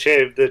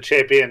the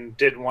champion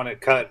didn't want it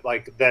cut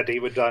like that. He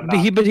would done. But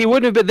he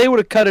wouldn't have. Been, they would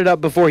have cut it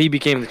up before he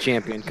became the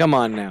champion. Come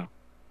on now.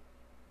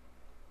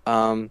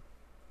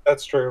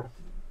 That's true.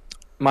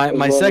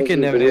 My second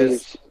note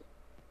is.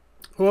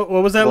 What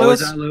was that, What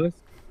Lewis? was that, Lewis?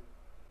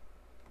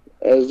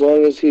 As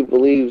long as he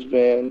believes,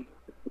 man,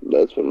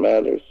 that's what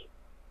matters.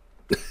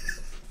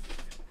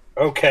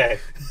 Okay.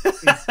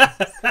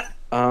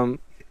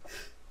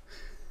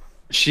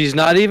 She's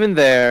not even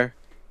there,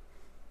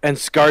 and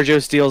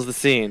ScarJo steals the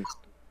scene.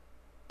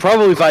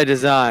 Probably by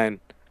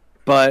design,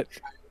 but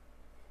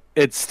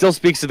it still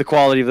speaks to the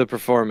quality of the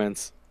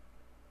performance.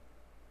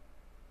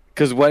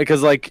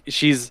 Because like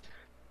she's,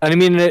 and I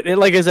mean,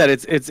 like I said,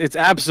 it's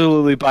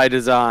absolutely by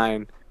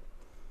design.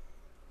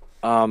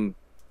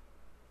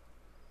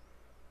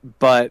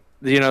 But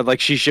like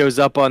she shows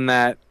up on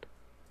the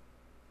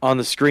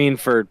screen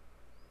for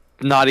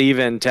not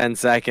even 10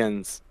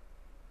 seconds,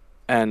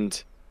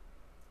 and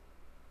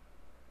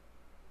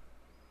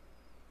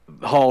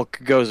Hulk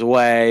goes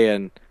away,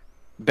 and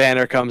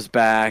Banner comes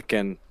back,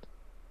 and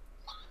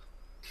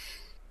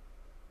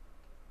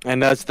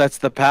that's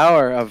the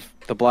power of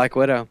the Black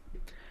Widow.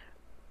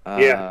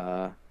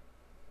 Yeah.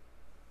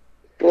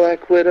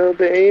 Black Widow,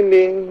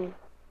 baby.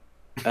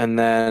 And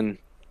then,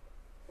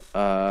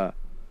 wait,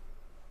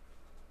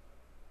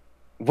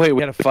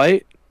 we had a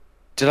fight?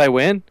 Did I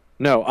win?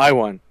 No, I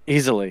won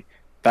easily.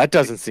 That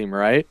doesn't seem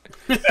right.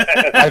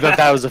 I thought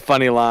that was a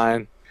funny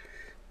line.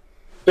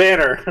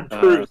 Banner,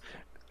 Bruce,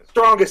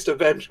 strongest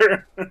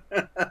Avenger.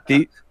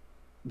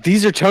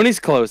 These are Tony's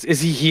clothes.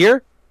 Is he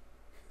here?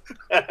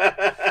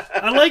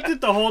 I liked it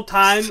the whole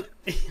time.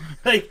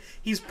 Like,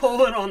 he's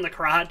pulling on the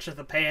crotch of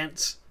the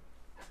pants.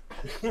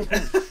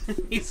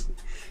 he's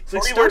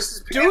like, stop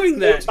doing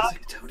that. He's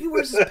like, Tony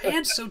wears his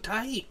pants so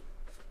tight.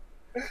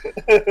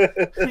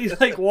 He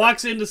like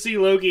walks in to see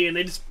Loki, and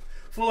they just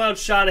full out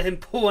shot of him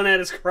pulling at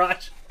his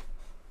crotch.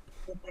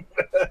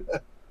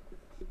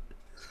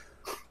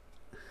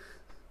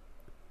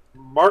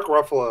 Mark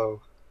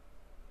Ruffalo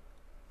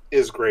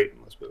is great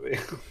in this movie.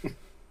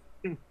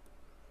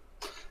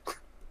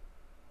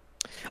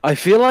 I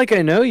feel like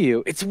I know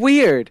you. It's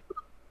weird.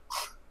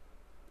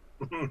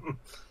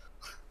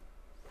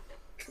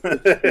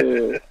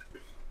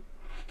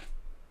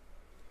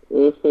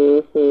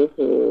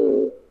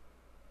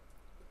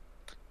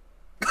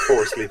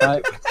 Poor sleep.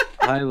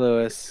 Hi,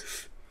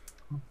 Lewis.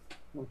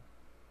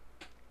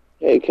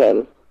 Hey,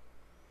 Ken.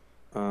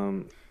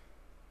 And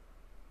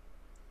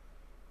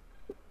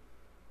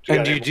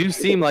you do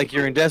seem like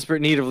you're in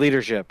desperate need of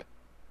leadership.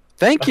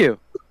 Thank you.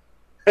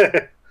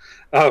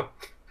 Oh,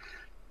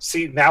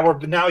 see,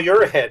 now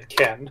you're ahead,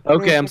 Ken.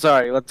 Okay, I'm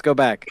sorry. Let's go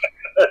back.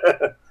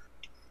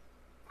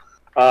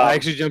 I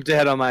actually jumped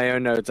ahead on my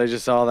own notes. I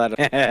just saw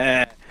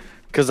that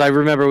because I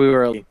remember we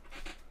were.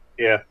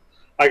 Yeah,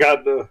 I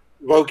got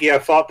Loki, I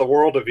thought the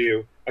world of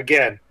you.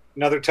 Again,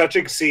 another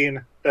touching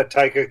scene that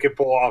Taika could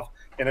pull off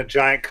in a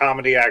giant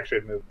comedy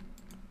action movie.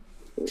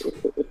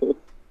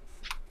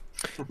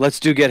 Let's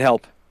do Get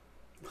Help.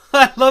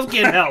 I love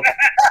Get Help.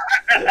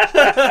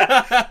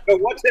 I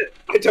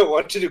don't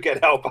want you to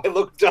get help. I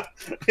looked up.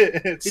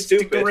 It's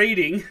stupid.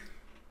 Degrading.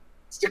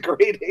 It's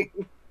degrading.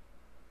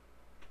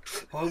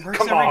 Well, it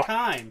works every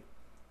time.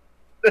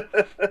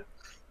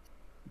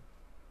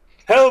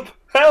 Help!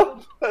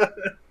 Help!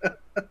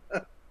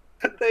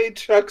 They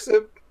chucks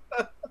him.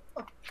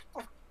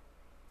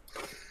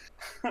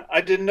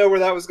 I didn't know where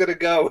that was going to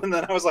go, and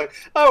then I was like,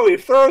 oh, he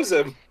throws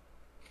him.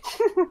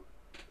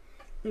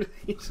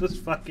 He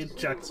just fucking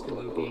chucks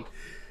Loki.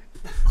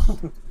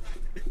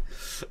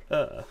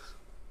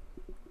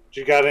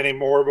 You got any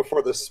more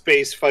before the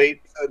space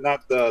fight?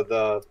 Not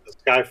the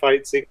sky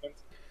fight sequence?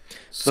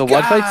 The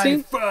what fight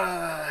scene?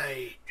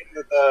 Fight.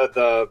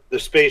 The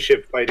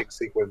spaceship fighting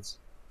sequence.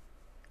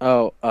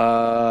 Oh,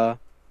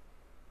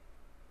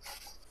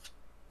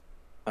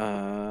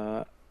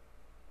 I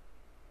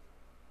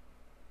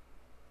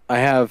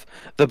have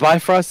the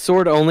Bifrost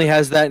sword only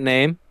has that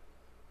name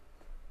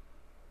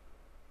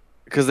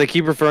because they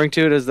keep referring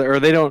to it as or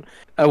they don't.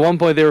 At one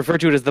point, they refer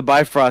to it as the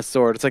Bifrost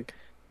sword. It's like,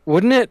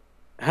 wouldn't it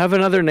have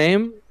another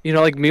name? You know,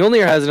 like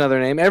Mjolnir has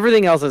another name.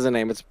 Everything else has a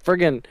name. It's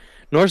friggin'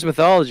 Norse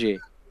mythology.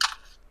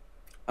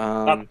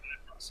 Not the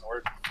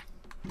sword.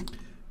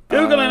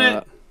 Googling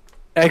it.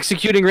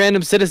 Executing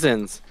random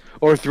citizens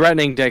or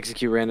threatening to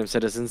execute random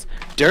citizens.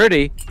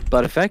 Dirty,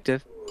 but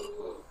effective.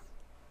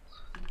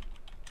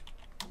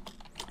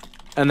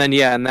 And then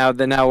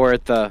now we're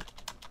at the.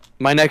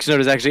 My next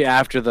note is actually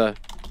after the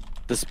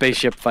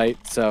spaceship fight.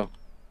 So.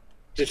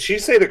 Did she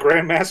say the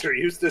Grandmaster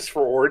used this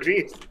for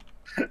orgies?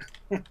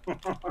 One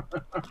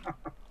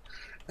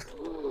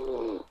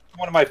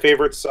of my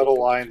favorite subtle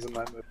lines in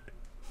that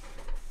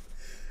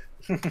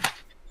movie.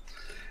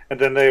 And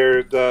then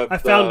I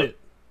found it.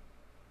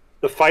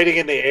 The fighting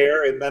in the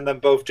air, and then them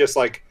both just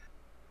like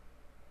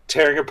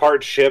tearing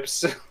apart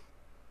ships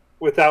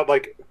without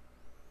like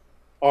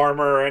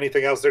armor or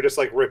anything else. They're just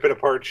like ripping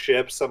apart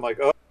ships. I'm like,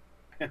 oh.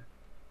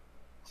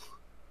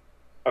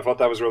 I thought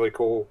that was really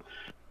cool.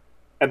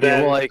 And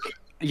then I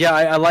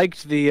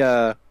liked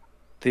the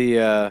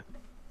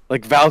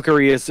like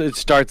Valkyrie it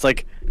starts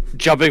like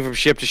jumping from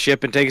ship to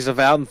ship and taking stuff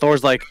out, and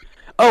Thor's like,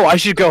 oh, I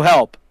should go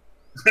help.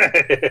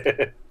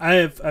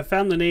 I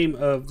found the name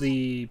of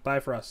the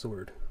Bifrost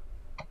sword.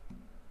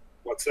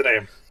 What's the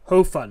name?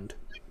 Hofund.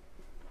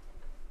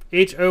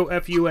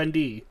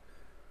 Hofund.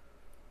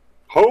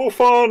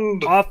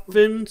 Hofund!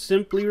 Often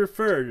simply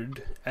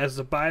referred as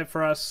the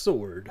Bifrost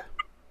sword.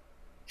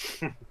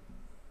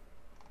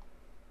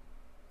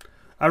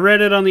 I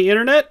read it on the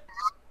internet.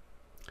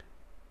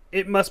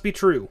 It must be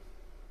true.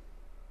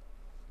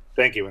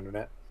 Thank you,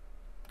 Internet.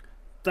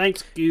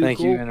 Thanks, Google.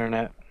 Thank you,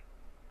 Internet.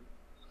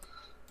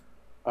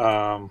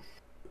 But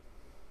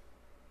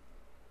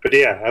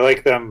yeah, I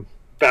like them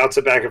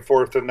bouncing back and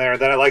forth in there.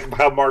 And then I like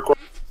how Mark,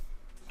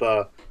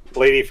 the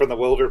lady from the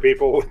Wilder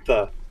people with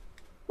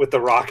the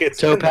rockets.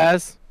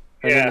 Topaz?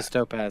 Her name Yeah. is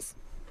Topaz.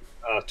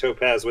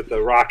 Topaz with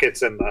the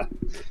rockets and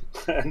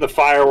the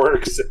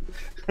fireworks.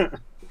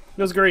 That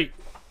was great.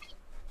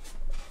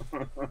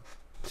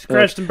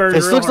 Scratched and burned.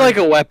 This real looks hard. like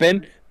a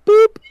weapon.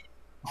 Boop.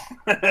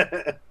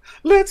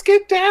 Let's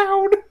get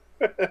down.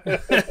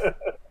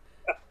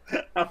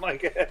 I'm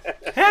like,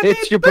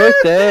 It's your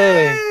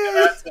birthday.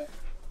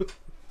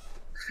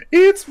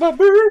 it's my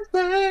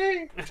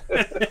birthday.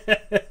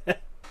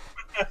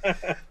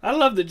 I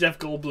love that Jeff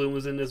Goldblum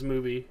was in this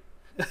movie.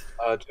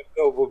 Jeff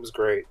Goldblum's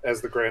great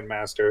as the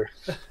Grandmaster.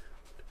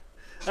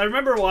 I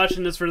remember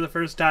watching this for the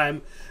first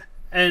time,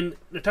 and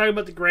they're talking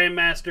about the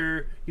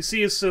Grandmaster. You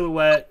see his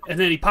silhouette, and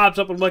then he pops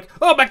up, and I'm like,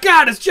 oh my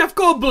god, it's Jeff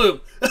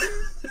Goldblum!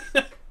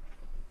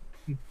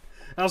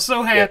 I was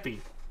so happy. Yeah.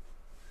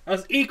 I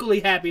was equally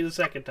happy the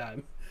second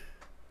time.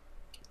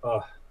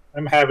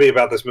 I'm happy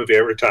about this movie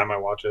every time I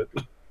watch it.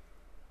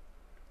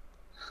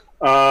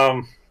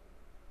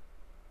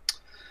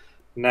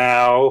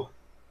 Now,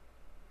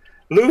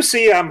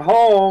 Lucy, I'm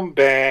home.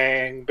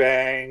 Bang,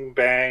 bang,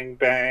 bang,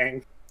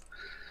 bang.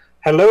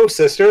 Hello,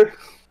 sister.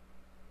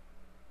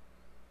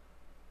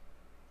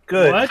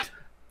 Good. What?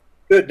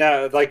 Good.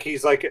 Now,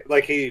 he's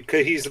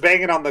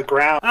banging on the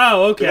ground.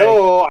 Oh, okay.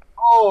 Hello, I'm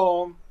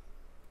home.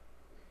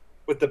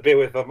 With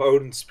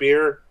Odin's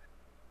spear.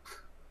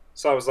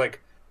 So I was like,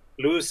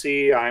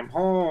 Lucy, I'm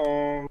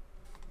home.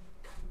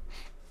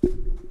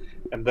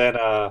 And then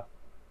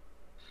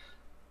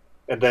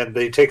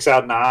he takes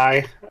out an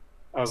eye.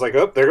 I was like,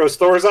 oh, there goes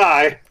Thor's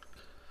eye.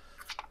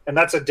 And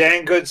that's a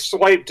dang good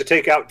swipe to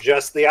take out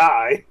just the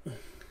eye.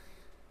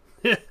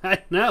 I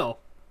know.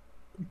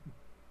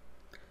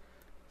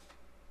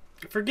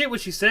 I forget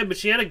what she said, but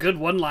she had a good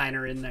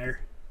one-liner in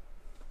there.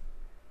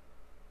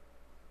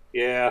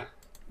 Yeah.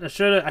 That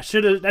should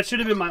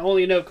have been my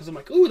only note, because I'm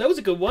like, ooh, that was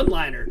a good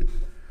one-liner.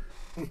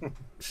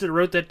 Should have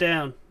wrote that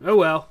down. Oh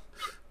well.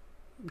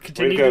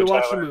 Continue to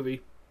watch the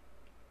movie.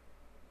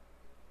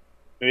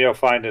 Maybe I'll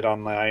find it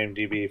on the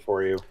IMDb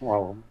for you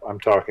while I'm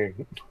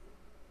talking.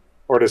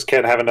 Or does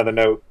Ken have another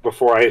note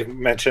before I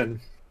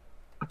mention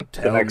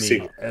Tell next me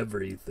sequel?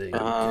 everything,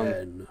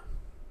 Ken.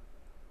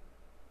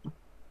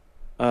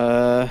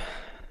 And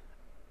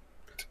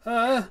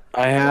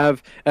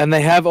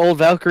they have old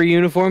Valkyrie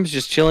uniforms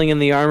just chilling in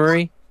the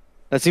armory.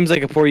 That seems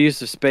like a poor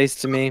use of space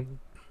to me.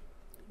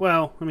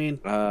 Well, I mean,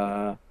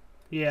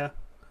 yeah.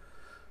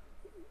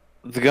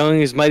 The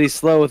going is mighty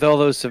slow with all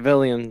those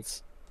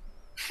civilians.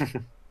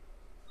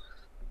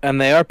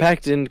 And they are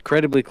packed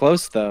incredibly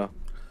close, though.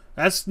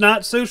 That's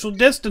not social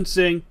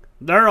distancing.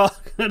 They're all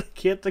going to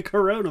get the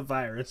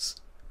coronavirus.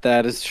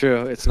 That is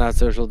true. It's not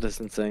social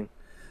distancing.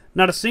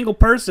 Not a single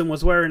person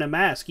was wearing a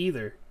mask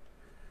either.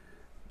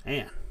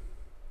 Man.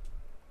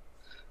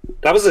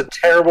 That was a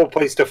terrible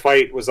place to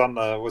fight. Was on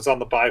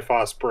the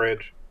Bifrost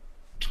Bridge.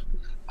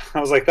 I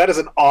was like, that is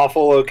an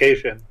awful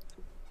location.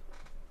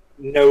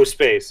 No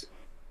space.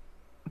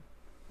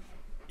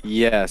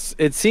 Yes,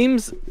 that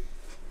seems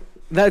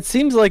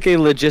like a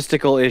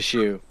logistical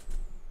issue.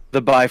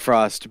 The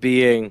Bifrost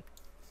being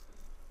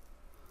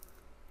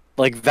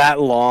like that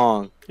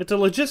long. It's a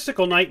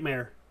logistical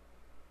nightmare.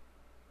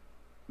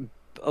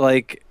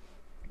 Like,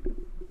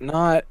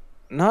 not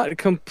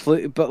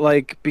complete, but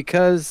like,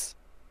 because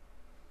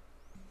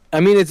I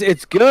mean,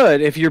 it's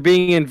good if you're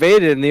being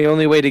invaded and the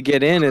only way to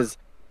get in is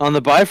on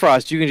the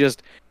Bifrost. You can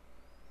just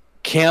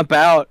camp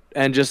out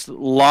and just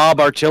lob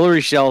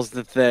artillery shells at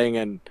the thing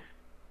and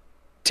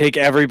take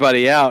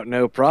everybody out,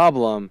 no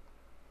problem.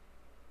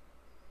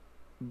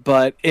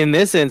 But in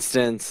this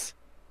instance,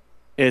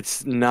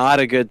 it's not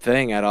a good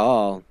thing at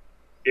all.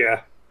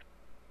 Yeah.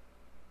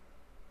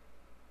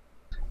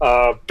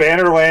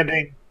 Banner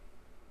landing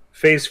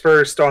face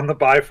first on the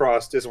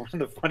Bifrost is one of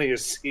the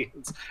funniest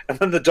scenes. And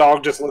then the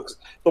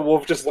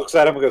wolf just looks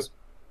at him and goes,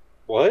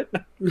 "What?"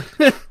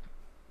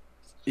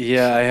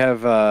 Yeah, I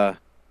have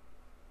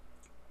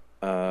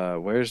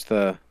where's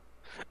the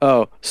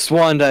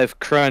swan dive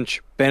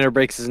crunch, Banner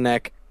breaks his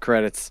neck,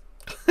 credits.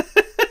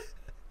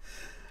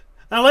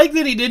 I like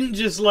that he didn't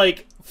just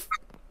like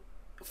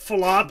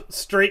flop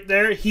straight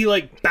there. He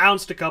like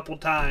bounced a couple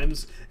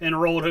times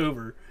and rolled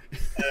over.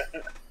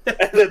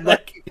 And then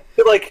like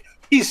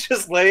he's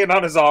just laying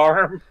on his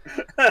arm.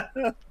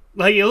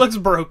 Like it looks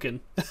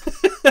broken.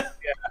 Yeah.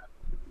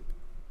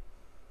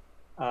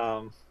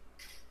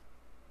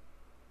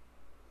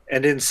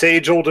 And in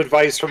sage old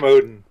advice from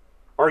Odin,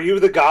 are you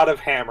the god of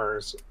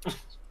hammers?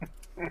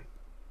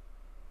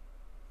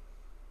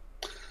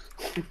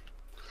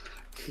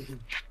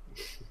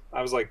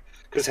 I was like,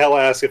 because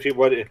Hela asked if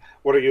what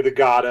are you the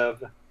god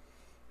of?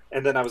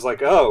 And then I was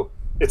like, oh,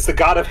 it's the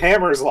god of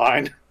hammers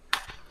line.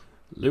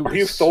 Lewis. Are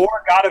you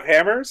Thor, god of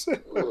hammers?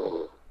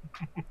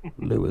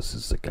 Lewis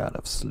is the god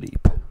of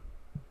sleep.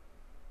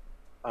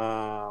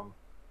 And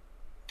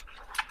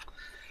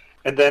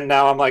then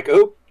now I'm like,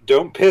 oh,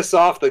 don't piss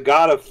off the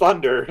god of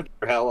thunder,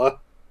 Hela.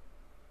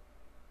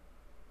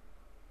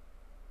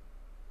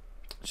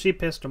 She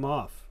pissed him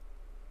off.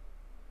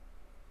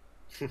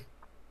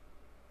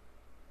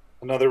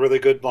 Another really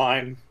good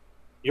line.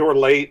 You're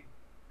late.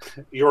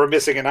 You're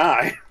missing an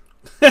eye.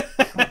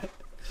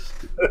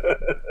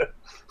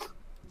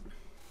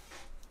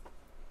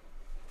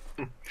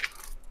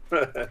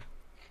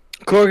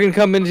 Korgan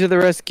coming to the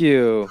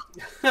rescue.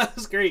 That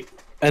was great.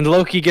 And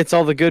Loki gets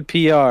all the good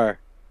PR.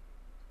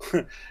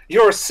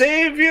 Your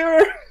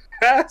savior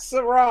has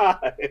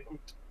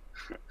arrived.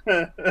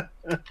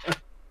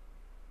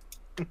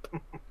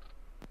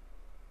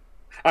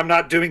 I'm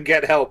not doing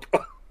get help.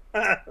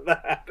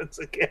 That happens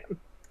again.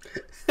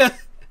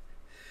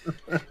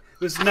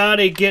 It's not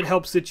a get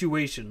help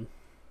situation.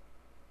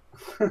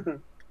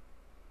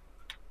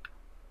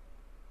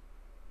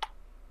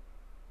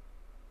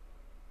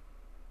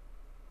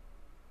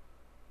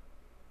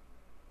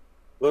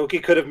 Loki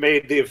could have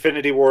made the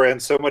Infinity War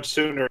end so much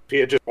sooner if he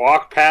had just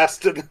walked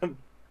past the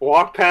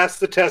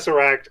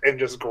Tesseract and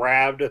just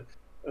grabbed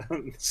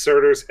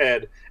Surtur's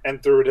head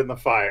and threw it in the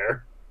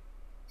fire.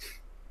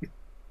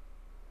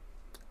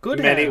 Could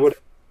Many have. would.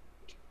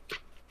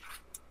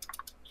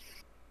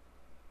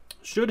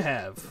 Should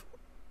have.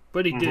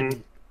 But he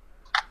didn't.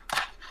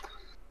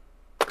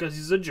 Because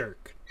he's a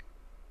jerk.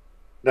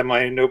 Then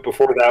my note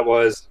before that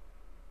was,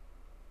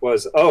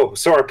 oh,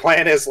 so our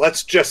plan is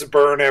let's just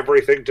burn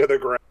everything to the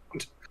ground.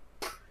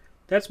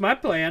 That's my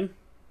plan.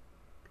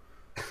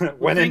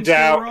 When in things go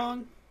doubt,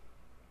 wrong,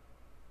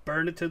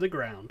 burn it to the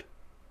ground.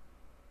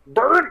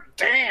 burn it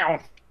down.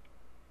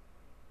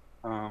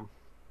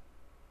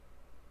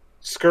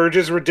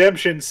 Scourge's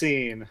redemption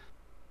scene.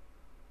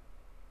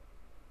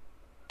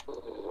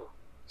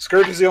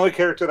 Scourge is the only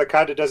character that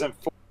kind of doesn't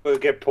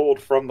get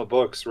pulled from the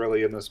books,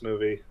 really, in this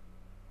movie.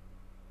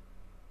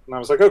 And I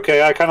was like,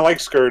 okay, I kind of like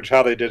Scourge,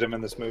 how they did him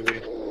in this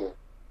movie.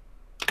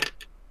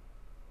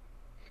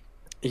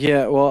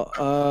 Yeah,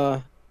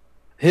 well,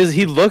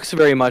 he looks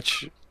very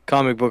much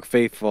comic book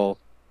faithful.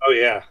 Oh,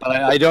 yeah. But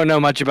I don't know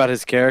much about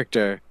his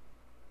character.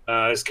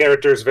 His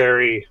character's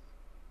very...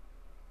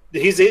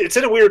 It's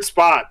in a weird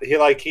spot.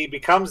 He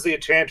becomes the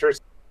Enchantress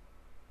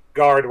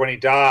guard when he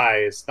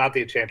dies. Not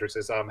the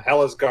Enchantress's,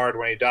 Hela's guard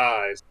when he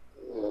dies.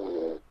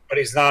 but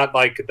he's not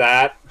like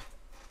that.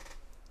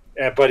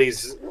 But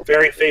he's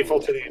very faithful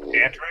to the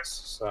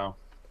Enchantress. So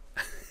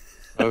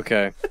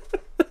Okay.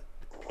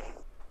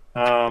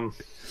 Hulk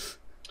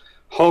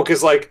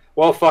is like,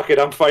 well, fuck it,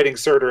 I'm fighting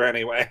Surtur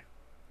anyway.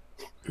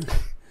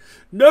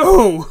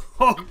 No!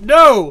 Oh,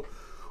 no!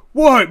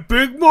 What,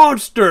 big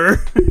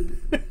monster?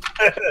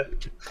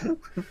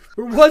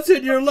 What's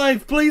in your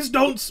life? Please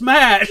don't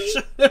smash!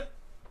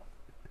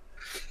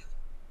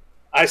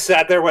 I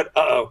sat there, went,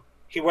 uh-oh.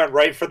 He went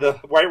right for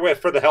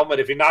the helmet.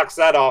 If he knocks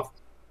that off,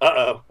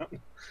 uh-oh.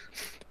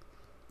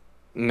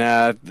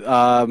 Nah,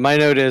 my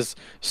note is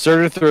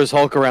Surtur throws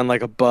Hulk around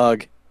like a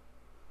bug.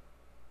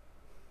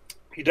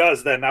 He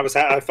does. Then I was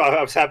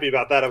happy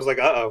about that. I was like,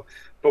 uh-oh.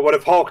 But what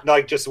if Hulk,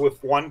 like, just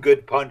with one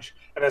good punch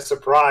and a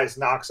surprise,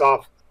 knocks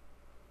off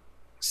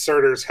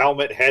Surtur's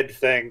helmet head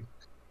thing,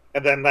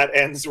 and then that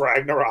ends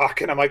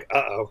Ragnarok, and I'm like,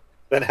 uh-oh.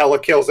 Then Hela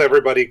kills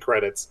everybody.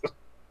 Credits.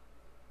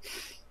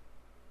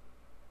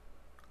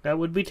 That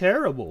would be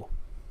terrible.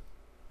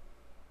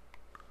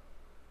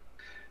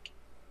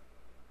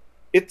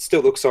 It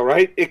still looks all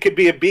right. It could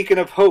be a beacon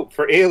of hope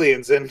for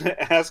aliens and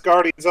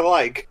Asgardians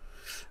alike.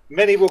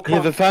 Many will come.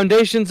 Yeah, the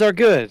foundations are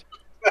good.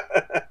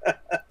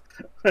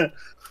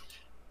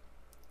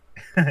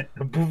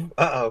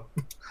 Uh-oh.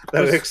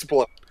 That would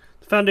explode.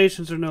 The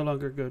foundations are no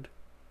longer good.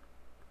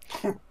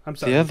 I'm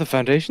sorry. Yeah, the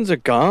foundations are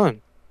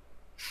gone.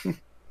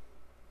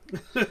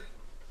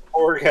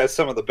 Korg has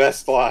some of the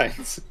best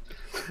lines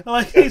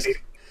Like at he's the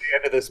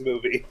end of this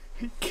movie.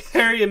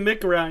 carrying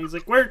Mick around. He's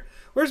like,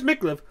 where's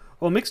Mick live?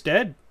 Oh, Mick's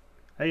dead.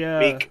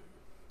 Meek.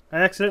 I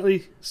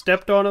accidentally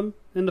stepped on him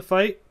in the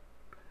fight.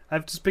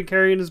 I've just been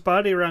carrying his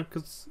body around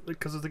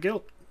because of the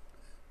guilt.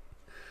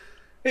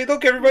 Hey,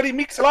 look, everybody,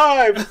 Meek's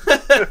alive!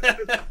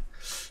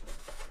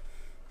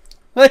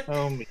 Like,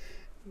 Oh, Meek.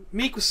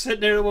 Meek was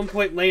sitting there at one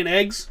point laying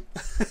eggs.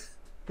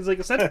 He's like,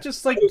 is that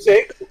just like Those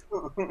eggs?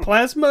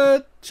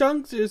 plasma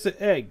chunks? Or is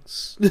it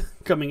eggs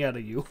coming out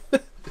of you?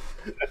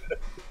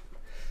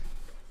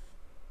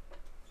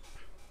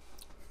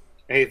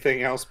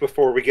 Anything else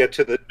before we get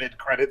to the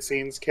mid-credit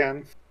scenes,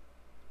 Ken?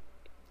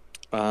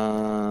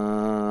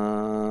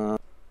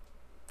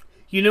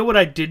 You know what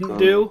I didn't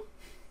do?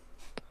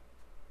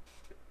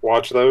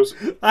 Watch those.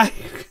 I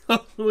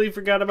totally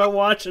forgot about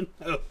watching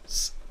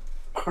those.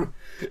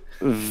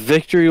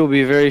 Victory will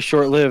be very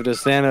short-lived as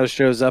Thanos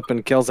shows up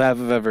and kills half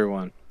of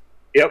everyone.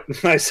 Yep,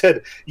 I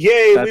said,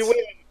 yay, we That's- win!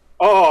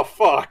 Oh,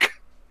 fuck.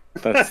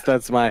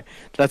 That's my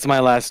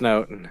last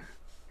note.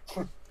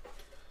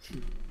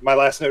 My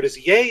last note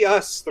is, yay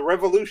us, the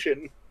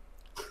revolution.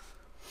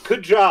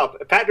 Good job.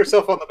 Pat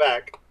yourself on the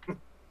back.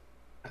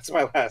 That's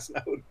my last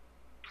note.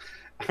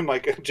 I'm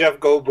like, Jeff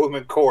Goldblum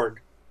and Korg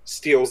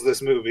steals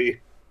this movie.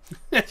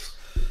 But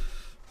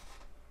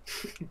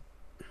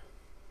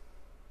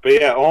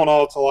yeah, all in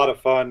all, it's a lot of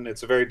fun.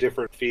 It's a very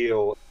different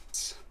feel.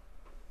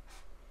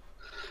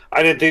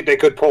 I didn't think they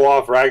could pull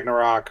off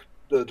Ragnarok,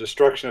 the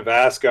destruction of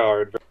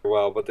Asgard, very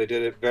well, but they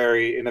did it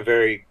in a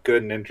very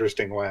good and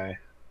interesting way.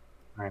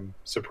 I'm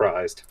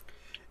surprised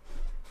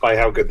by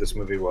how good this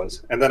movie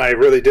was. And then I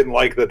really didn't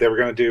like that they were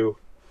going to do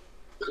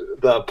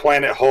the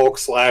Planet Hulk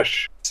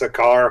 /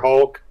 Sakaar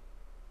Hulk.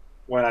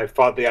 When I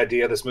thought the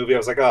idea of this movie, I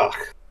was like, oh,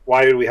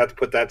 why did we have to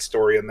put that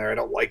story in there? I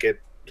don't like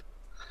it.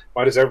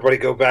 Why does everybody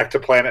go back to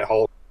Planet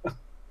Hulk?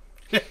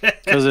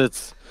 Because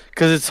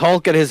it's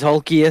Hulk at his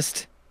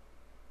hulkiest,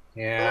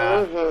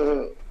 Yeah.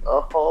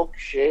 A Hulk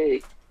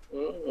shake.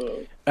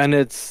 Mm. and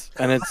it's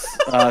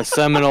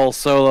seminal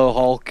solo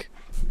Hulk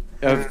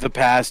of the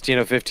past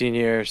 15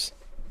 years.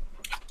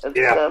 It's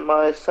Yeah.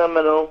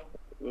 semi-seminal,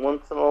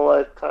 once in a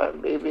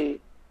lifetime,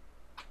 baby.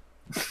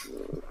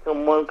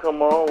 Come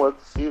on,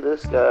 let's see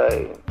this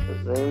guy.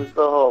 His name's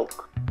the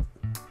Hulk.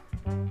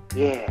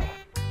 Yeah.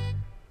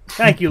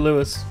 Thank you,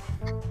 Lewis.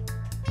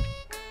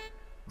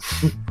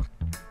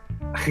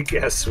 I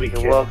guess we You're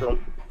can.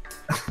 welcome.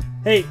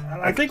 Hey,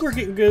 I think we're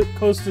getting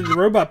close to the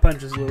robot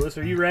punches, Lewis.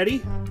 Are you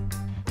ready?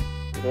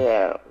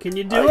 Yeah. Can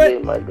you do I it?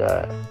 gave my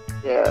guy.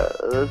 Yeah,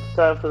 it's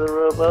time for the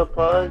robot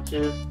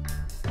punches.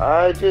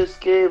 I just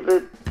gave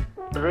it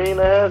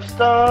 3.5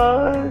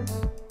 stars.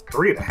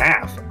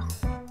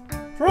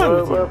 3.5. What's wrong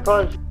with you? Robot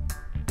punch.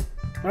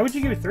 Why would you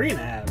give it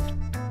 3.5?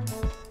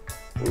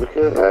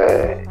 Because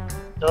I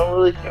don't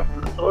really care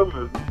for the Thor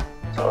movie.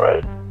 It's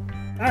alright.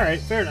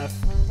 Alright, fair enough.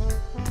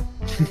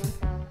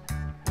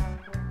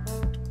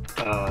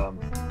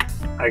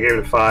 I gave it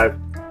a 5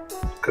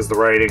 because the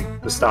writing,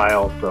 the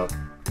style, the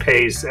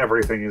pace,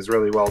 everything is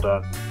really well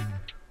done.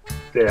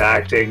 The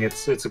acting,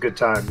 it's a good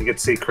time. You get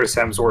to see Chris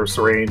Hemsworth's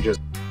range as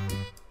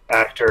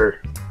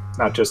actor,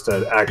 not just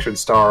an action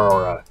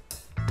star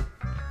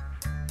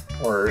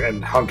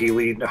and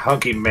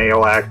hunky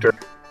male actor.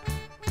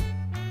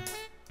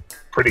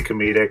 Pretty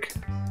comedic.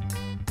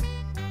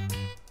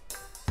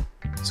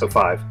 So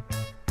 5.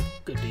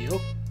 Good deal.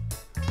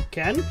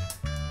 Ken?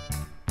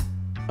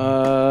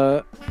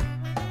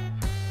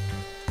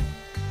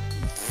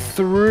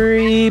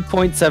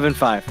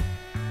 3.75.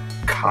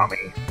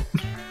 Commie.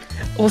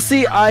 Well,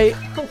 see,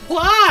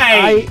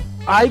 Why?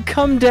 I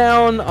come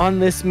down on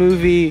this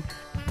movie.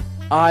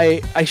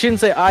 I shouldn't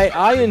say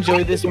I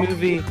enjoy this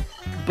movie,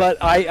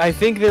 but I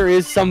think there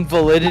is some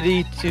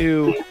validity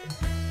to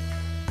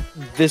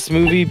this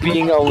movie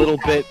being a little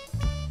bit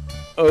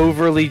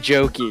overly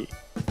jokey.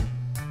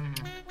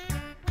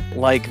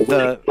 Like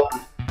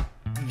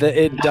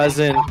it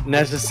doesn't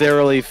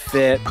necessarily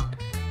fit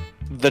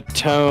the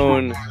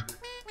tone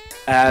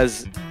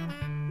as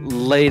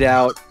laid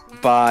out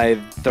by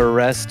the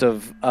rest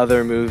of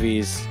other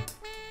movies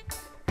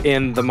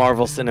in the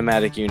Marvel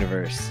Cinematic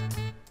Universe.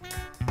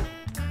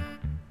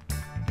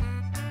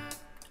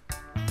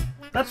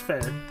 That's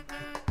fair.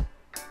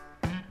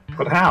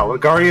 But how? The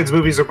Guardians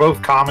movies are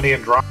both comedy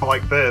and drama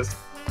like this.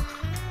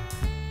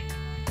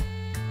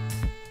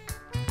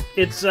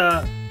 It's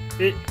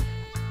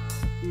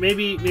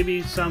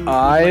maybe some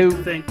I like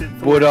to think that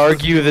Thor would is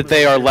argue that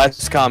they are serious.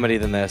 less comedy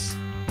than this.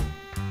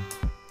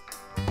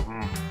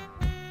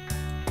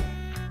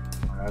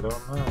 I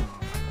don't know.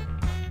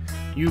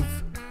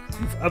 You've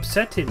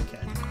upset him,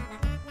 Ken.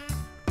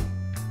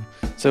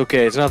 It's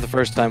okay. It's not the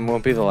first time.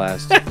 Won't be the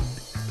last.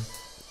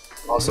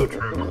 Also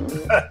true.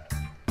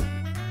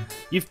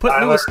 You've put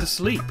Tyler. Lewis to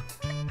sleep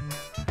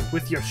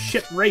with your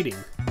shit rating.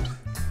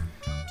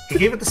 He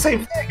gave it the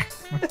same thing.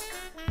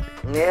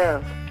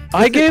 Yeah.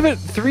 I gave it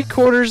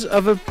 3/4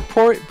 of a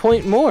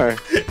point more.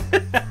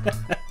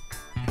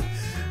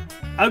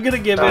 I'm gonna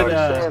give No, it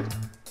Sam,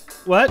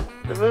 what?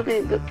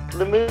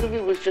 the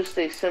movie was just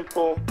a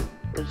simple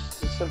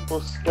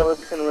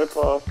skeleton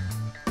ripoff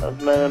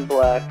of Men in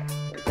Black.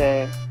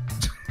 Okay.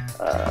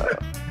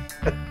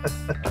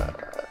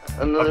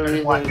 Another Men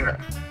in Black reason. era.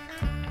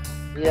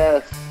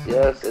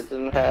 Yes, it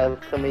didn't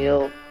have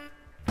Camille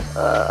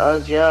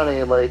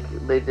Angiani like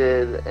they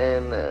did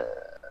in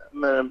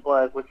Men in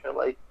Black, which I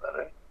like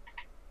better.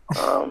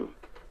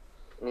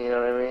 You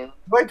know what I mean? You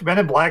liked Men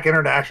in Black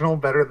International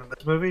better than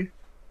this movie?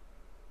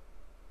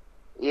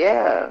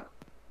 Yeah,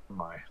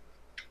 My.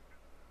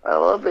 I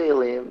love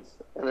aliens,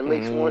 and it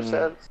makes more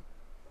sense.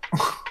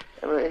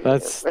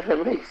 That's-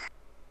 it makes,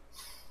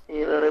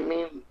 you know what I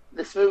mean?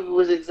 This movie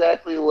was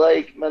exactly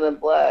like Men in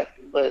Black,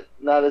 but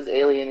not as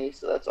alien-y,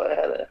 so that's why I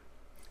had to,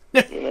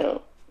 you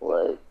know,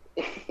 like,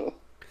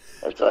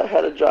 that's why I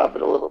had to drop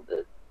it a little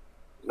bit.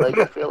 Like,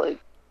 I feel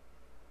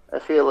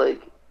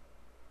like,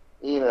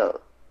 you know,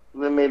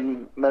 they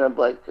made Men in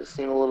Black just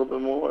seem a little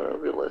bit more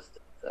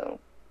realistic, so,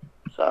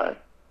 sorry.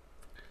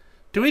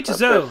 To each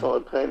his My own. personal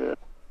opinion.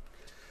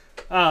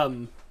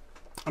 I'm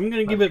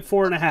gonna give it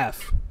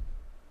 4.5.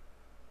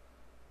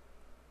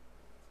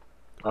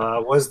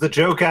 Was the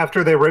joke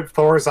after they ripped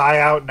Thor's eye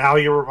out, now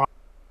you remind...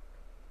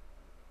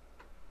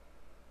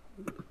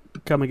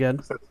 Come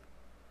again.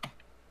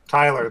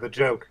 Tyler, the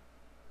joke.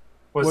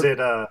 Was What- it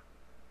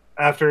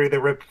after they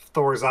ripped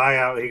Thor's eye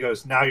out, he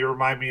goes, now you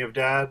remind me of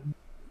Dad?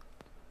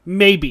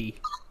 Maybe.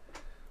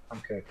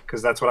 Okay,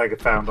 because that's what I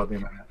found on the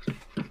internet.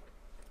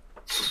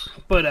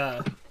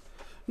 But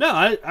no,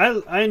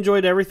 I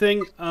enjoyed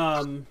everything.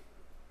 Unlike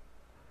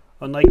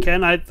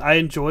Ken, I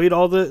enjoyed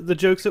all the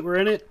jokes that were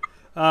in it.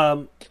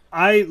 I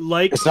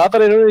like It's not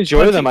that I don't enjoy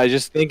Punchy. them. I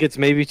just think it's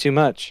maybe too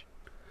much.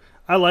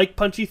 I like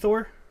Punchy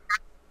Thor.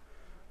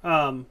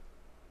 I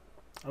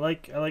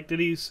like that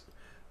he's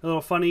a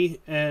little funny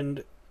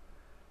and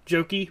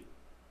jokey.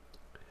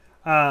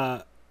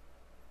 I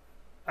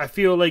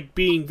feel like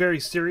being very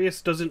serious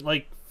doesn't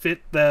like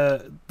fit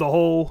the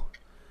whole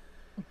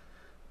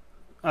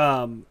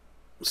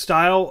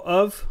style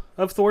of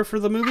Thor for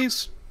the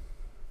movies.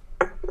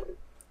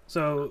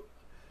 So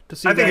to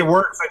see I think that- it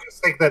works. I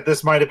just think that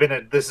this might have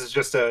been this is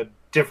just a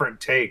different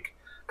take.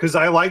 Because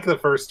I like the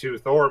first two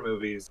Thor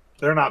movies.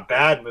 They're not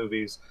bad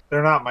movies.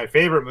 They're not my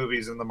favorite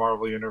movies in the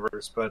Marvel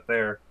Universe, but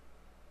they're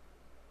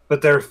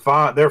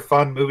fun. They're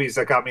fun movies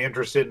that got me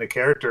interested in the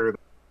character that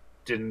I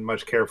didn't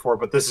much care for.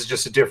 But this is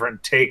just a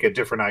different take, a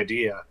different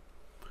idea.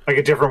 Like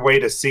a different way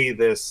to see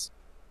this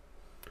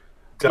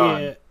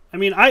done. Yeah, I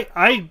mean,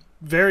 I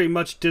very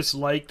much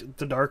disliked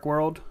The Dark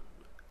World.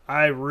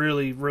 I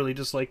really, really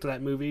disliked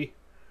that movie.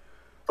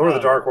 Thor: The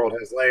Dark World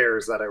has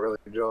layers that I really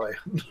enjoy.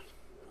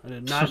 I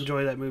did not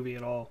enjoy that movie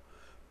at all.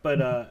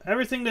 But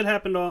everything that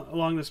happened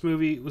along this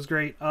movie was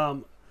great.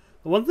 The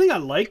one thing I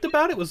liked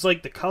about it was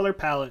like the color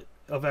palette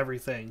of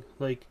everything.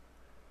 Like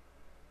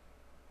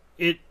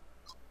it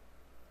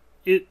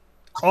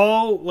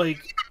all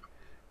like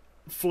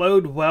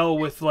flowed well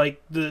with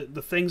like the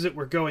things that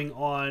were going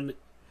on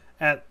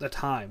at the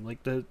time.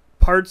 Like the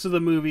parts of the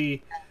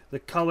movie, the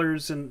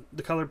colors and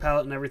the color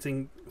palette and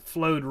everything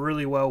flowed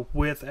really well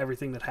with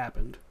everything that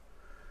happened.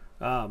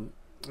 And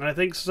I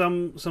think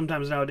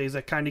sometimes nowadays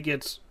that kind of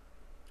gets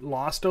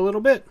lost a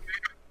little bit.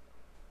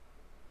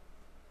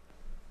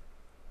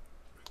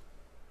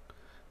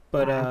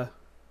 But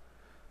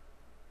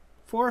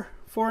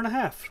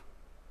 4.5.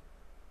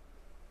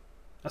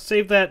 I'll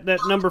save that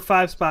number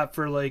 5 spot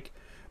for like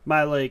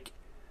my like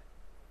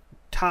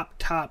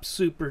top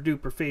super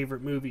duper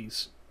favorite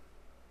movies.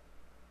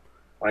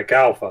 Like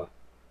Alpha.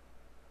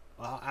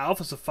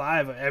 Alpha's a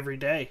 5 every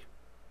day.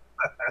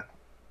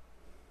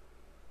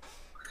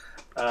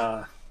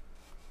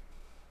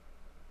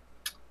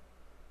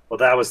 Well,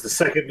 that was the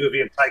second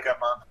movie in Taika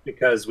month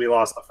because we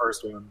lost the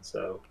first one.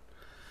 So,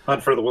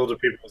 Hunt for the Wilder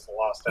People was the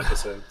lost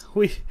episode.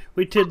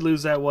 We did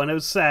lose that one. It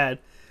was sad.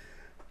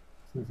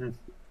 Mm-hmm.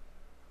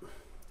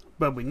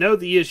 But we know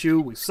the issue.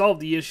 We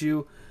solved the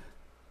issue.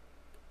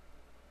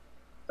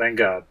 Thank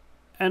God.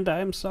 And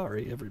I'm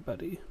sorry,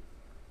 everybody.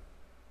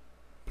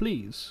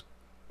 Please,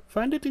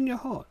 find it in your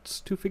hearts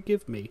to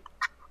forgive me.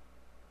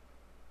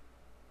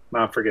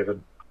 Not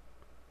forgiven.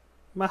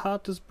 My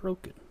heart is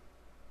broken.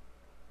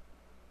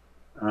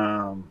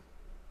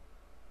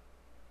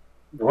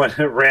 One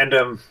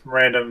random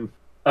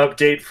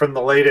update from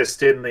the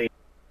latest in the.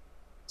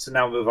 So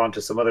now move on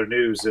to some other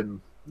news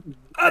and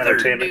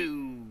entertainment.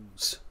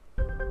 News.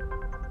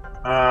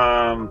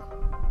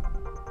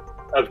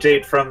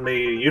 Update from the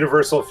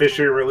Universal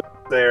officially released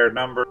their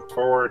number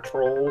 4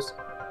 Trolls.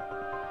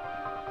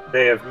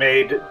 They have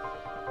made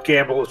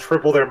Gamble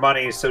triple their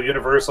money, so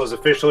Universal has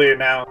officially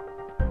announced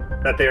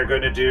that they are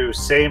going to do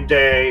same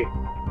day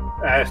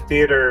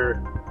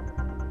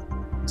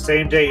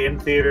in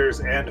theaters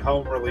and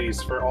home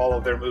release for all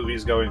of their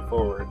movies going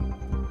forward.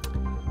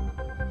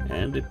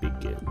 And it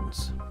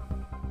begins.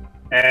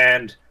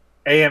 And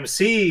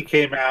AMC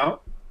came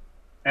out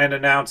and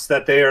announced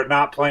that they are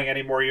not playing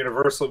any more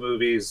Universal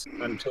movies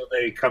until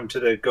they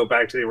go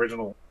back to the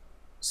original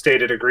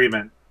stated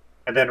agreement.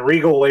 And then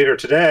Regal later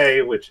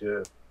today,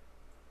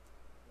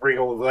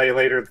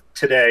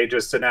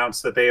 just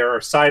announced that they are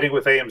siding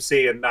with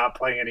AMC and not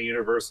playing any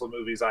Universal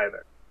movies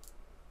either,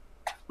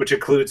 which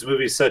includes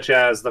movies such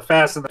as the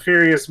Fast and the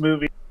Furious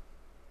movies,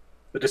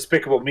 the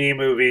Despicable Me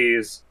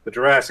movies, the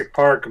Jurassic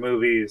Park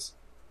movies,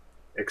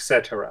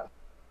 etc.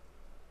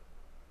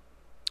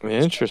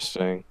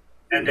 Interesting.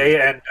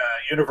 And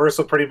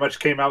Universal pretty much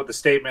came out with the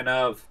statement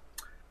of,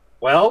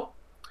 well,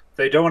 if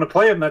they don't want to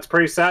play them, that's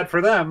pretty sad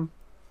for them.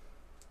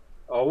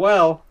 Oh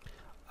well.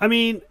 I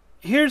mean,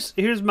 here's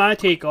my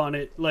take on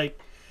it. Like,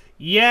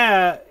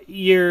 yeah,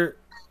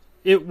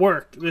 it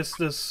worked.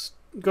 This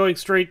going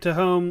straight to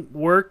home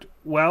worked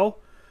well,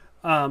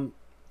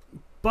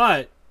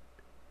 but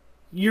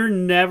you're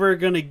never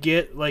gonna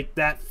get like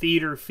that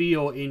theater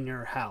feel in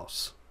your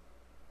house.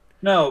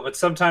 No, but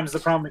sometimes the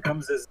problem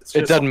becomes is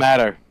it doesn't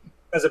matter.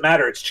 It doesn't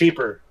matter. It's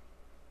cheaper.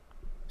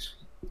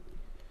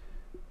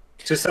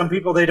 To some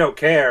people, they don't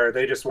care.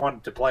 They just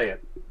want to play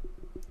it.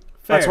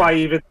 Fair.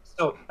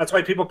 That's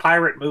why people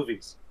pirate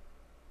movies.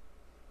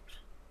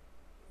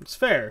 It's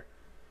fair,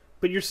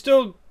 but you're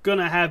still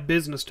gonna have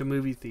business to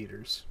movie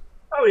theaters.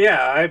 Oh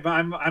yeah,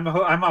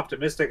 I'm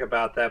optimistic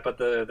about that. But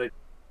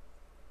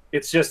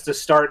it's just a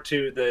start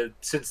to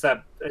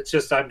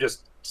I'm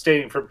just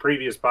stating from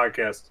previous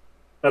podcasts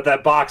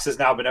that box has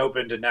now been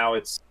opened and now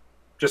it's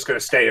just going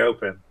to stay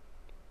open.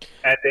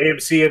 And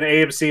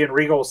AMC and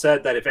Regal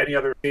said that if any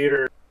other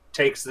theater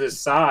takes this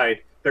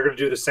side, they're going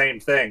to do the same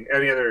thing.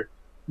 Any other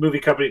movie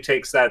company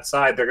takes that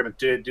side, they're going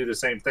to do the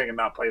same thing and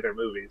not play their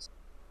movies.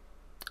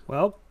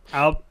 Well,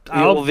 I'll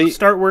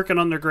start working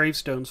on their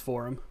gravestones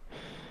for them.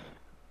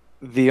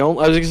 The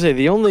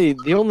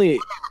only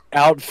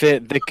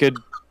outfit that could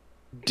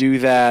do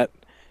that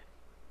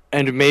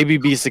and maybe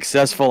be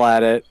successful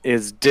at it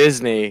is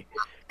Disney,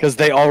 because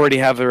they already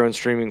have their own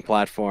streaming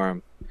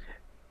platform.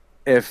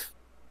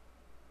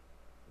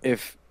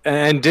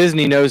 And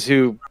Disney knows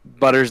who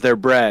butters their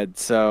bread,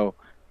 so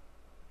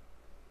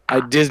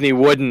Disney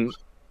wouldn't.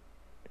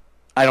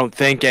 I don't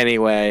think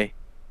anyway.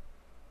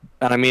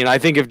 And I mean, I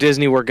think if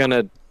Disney were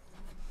gonna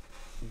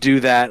do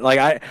that,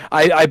 like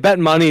I bet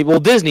money. Well,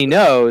 Disney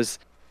knows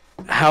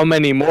how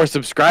many more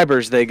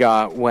subscribers they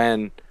got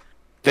when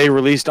they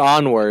released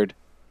Onward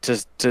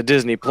to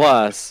Disney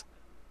Plus,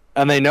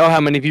 and they know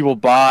how many people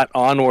bought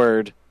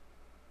Onward.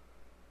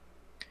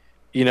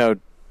 For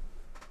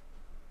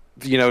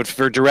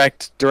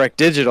direct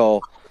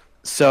digital.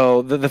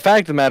 So the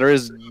fact of the matter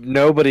is,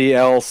 nobody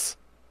else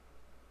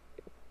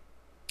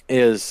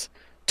is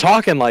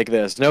talking like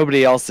this.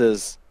 Nobody else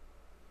is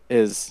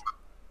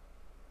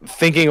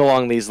thinking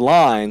along these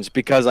lines,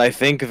 because I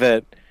think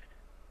that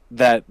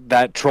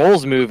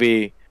Trolls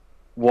movie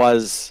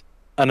was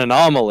an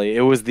anomaly.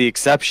 It was the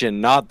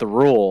exception, not the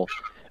rule.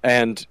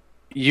 And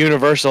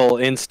Universal,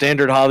 in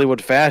standard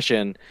Hollywood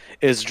fashion,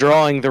 is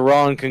drawing the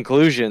wrong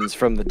conclusions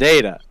from the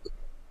data.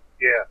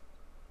 Yeah,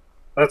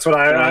 that's what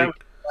I was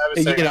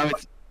saying.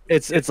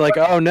 It's like,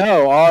 oh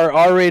no, our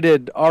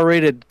R-rated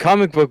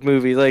comic book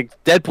movie, like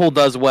Deadpool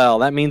does well.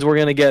 That means we're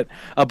gonna get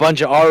a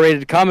bunch of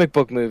R-rated comic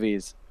book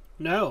movies.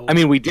 No, I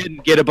mean, we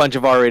didn't get a bunch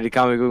of R-rated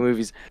comic book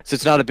movies, so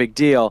it's not a big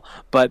deal.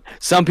 But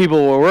some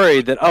people were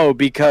worried that,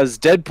 because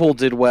Deadpool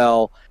did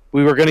well,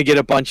 we were gonna get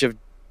a bunch of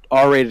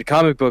R-rated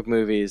comic book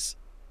movies.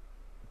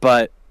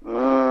 But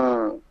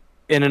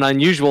in an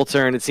unusual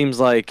turn, it seems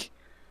like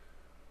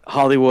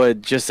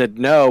Hollywood just said,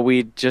 no,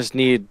 we just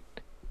need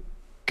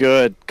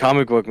good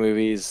comic book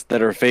movies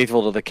that are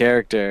faithful to the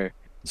character.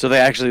 So they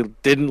actually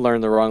didn't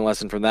learn the wrong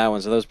lesson from that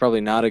one. So that was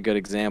probably not a good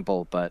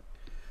example. But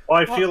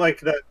I feel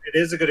like that it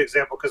is a good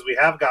example because we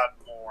have gotten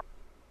more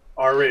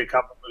R-rated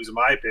comic movies, in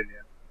my opinion.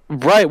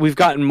 Right, we've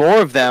gotten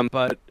more of them,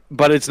 but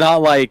it's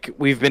not like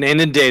we've been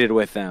inundated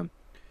with them.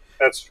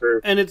 That's true.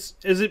 And has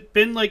it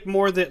been like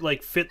more that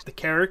like fit the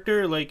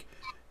character? Like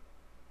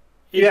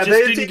it Yeah,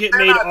 just didn't get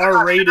made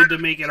R-rated to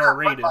make it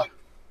R-rated.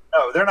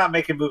 No, they're not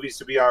making movies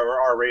to be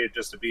R-rated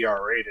just to be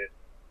R-rated.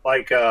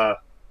 Like the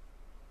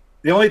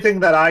only thing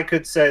that I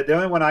could say, the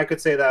only one I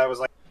could say that I was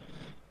like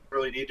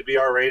really need to be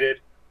R-rated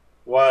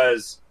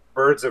was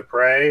Birds of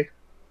Prey,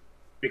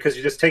 because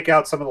you just take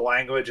out some of the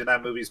language and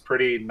that movie's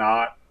pretty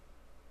not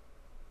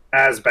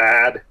as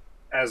bad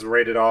as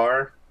rated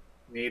R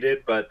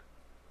needed, but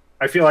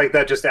I feel like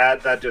those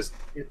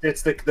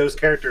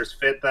characters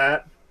fit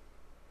that.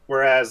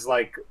 Whereas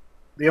like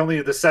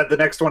the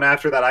next one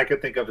after that I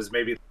could think of is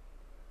maybe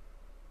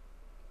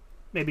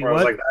what? I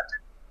was like that.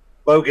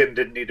 Logan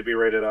didn't need to be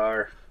rated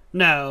R.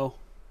 No.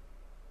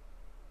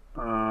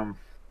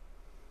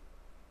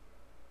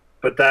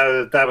 But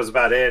that was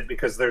about it,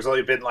 because there's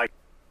only been like,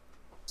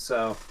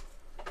 so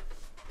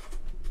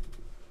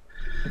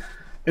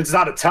it's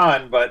not a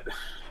ton, but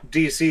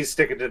DC's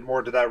sticking to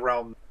more to that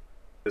realm,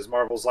 because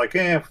Marvel's like,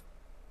 they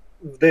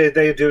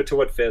do it to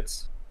what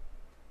fits.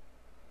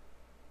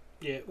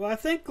 Yeah, well, I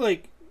think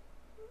like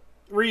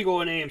Regal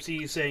and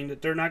AMC saying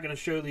that they're not going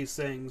to show these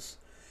things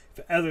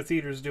if other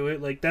theaters do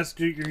it. Like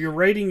you're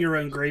writing your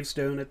own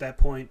gravestone at that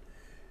point.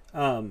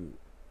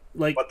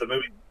 Like what, the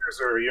movie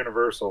theaters or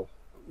Universal?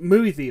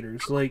 Movie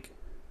theaters, like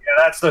yeah,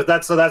 that's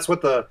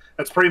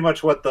pretty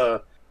much what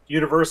the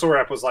Universal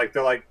rep was like.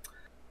 They're like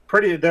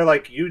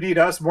you need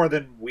us more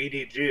than we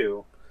need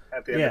you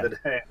at the end of the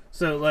day.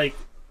 So like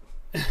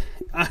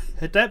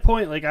at that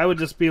point, like I would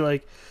just be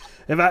like,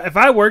 if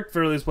I worked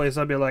for this place,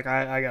 I'd be like,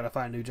 I gotta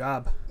find a new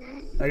job.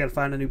 I gotta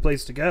find a new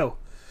place to go.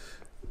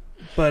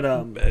 But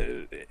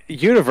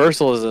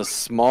Universal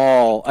is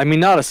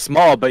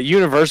but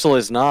Universal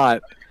is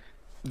not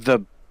the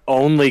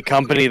only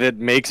company that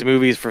makes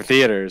movies for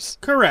theaters.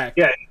 Correct.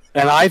 Yeah.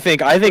 And I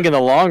think in the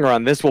long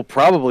run, this will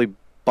probably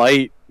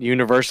bite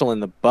Universal in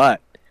the butt.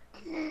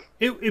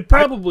 It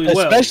probably will.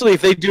 Especially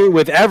if they do it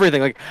with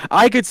everything. Like,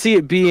 I could see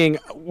it being,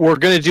 we're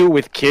going to do it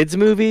with kids'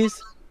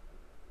 movies,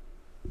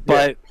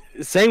 but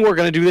saying we're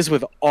going to do this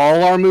with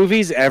all our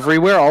movies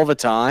everywhere all the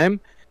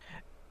time,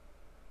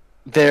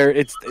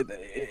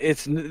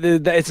 it's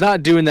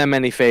not doing them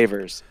any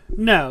favors.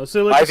 No,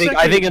 so like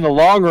I think in the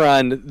long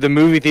run the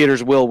movie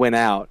theaters will win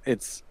out.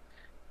 It's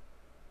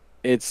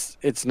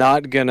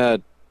not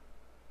gonna.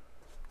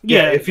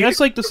 Yeah, that's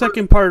like the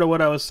second part of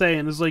what I was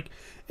saying is like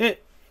if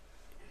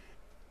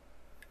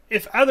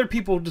other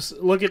people just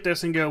look at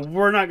this and go,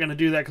 we're not going to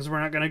do that because we're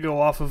not going to go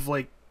off of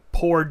like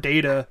poor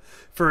data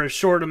for a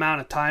short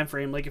amount of time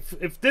frame. Like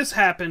if this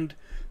happened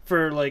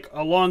for like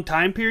a long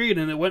time period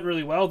and it went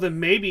really well, then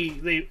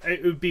maybe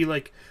it would be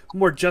like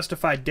more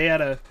justified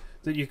data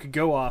that you could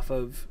go off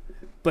of.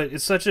 But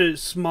it's such a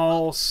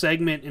small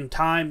segment in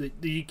time that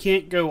you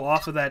can't go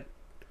off of that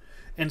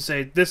and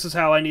say, this is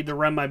how I need to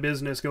run my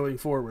business going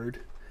forward.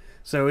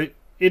 So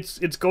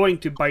it's going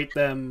to bite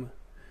them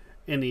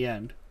in the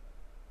end.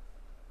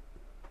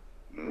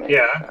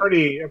 Yeah, I'm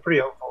pretty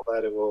hopeful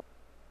that it will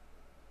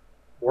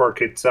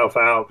work itself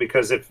out,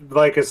 because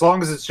as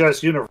long as it's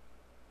just Universal,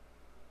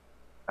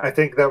 I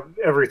think that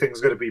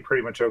everything's going to be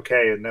pretty much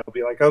okay, and they'll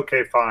be like,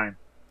 okay, fine.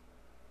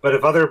 But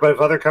if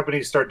other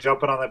companies start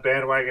jumping on that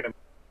bandwagon and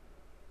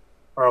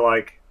are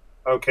like,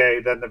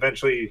 okay, then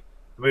eventually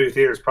the movie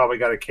theater's probably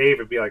got to cave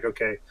and be like,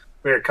 okay,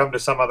 we gotta come to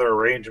some other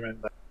arrangement.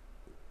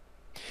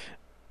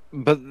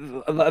 But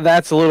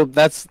that's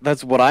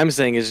what I'm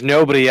saying is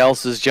nobody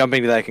else is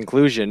jumping to that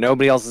conclusion.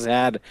 Nobody else has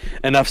had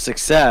enough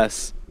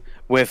success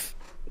with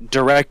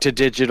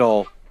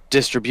direct-to-digital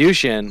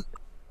distribution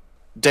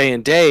day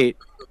and date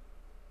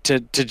to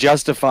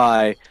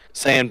justify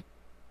saying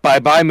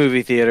bye-bye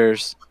movie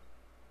theaters.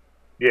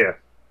 Yeah.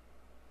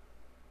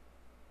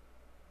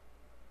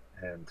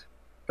 And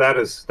that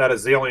is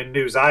the only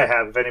news I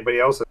have. If anybody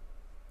else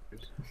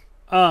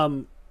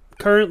has.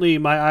 Currently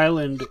my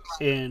island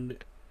in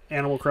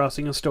Animal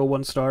Crossing is still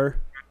 1 star.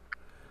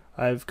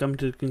 I've come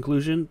to the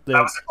conclusion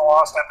that was in the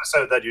last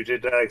episode that you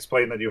did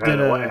explain that you had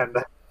a land.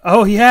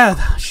 Oh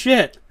yeah,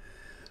 shit.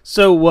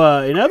 So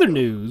in other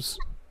news,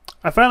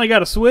 I finally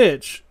got a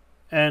Switch,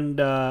 and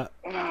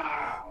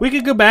we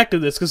could go back to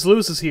this because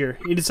Lewis is here.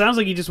 It sounds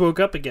like he just woke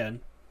up again.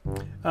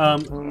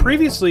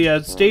 Previously, I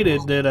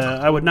stated that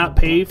I would not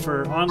pay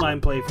for online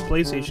play for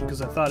PlayStation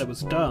because I thought it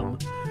was dumb.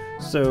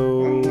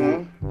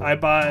 So I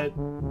bought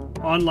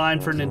online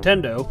for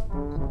Nintendo.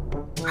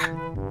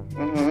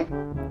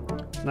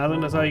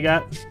 Nothing? That's all you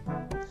got?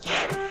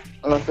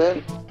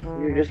 Nothing.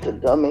 You're just a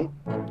dummy.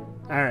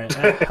 Alright,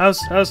 I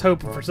was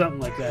hoping for something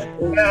like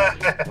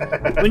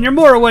that. When you're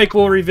more awake,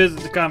 we'll revisit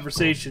the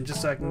conversation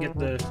just so I can get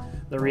the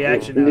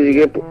reaction out.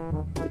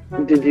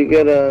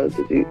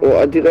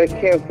 Dude, I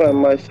can't find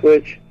my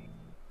Switch,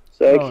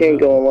 so I can't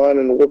go online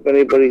and whoop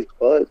anybody's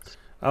butts.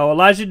 Oh,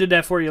 Elijah did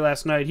that for you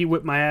last night. He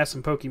whipped my ass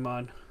in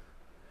Pokemon.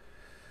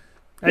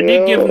 I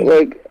did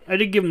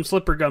give him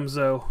slipper gums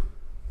though.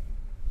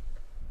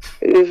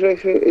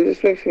 It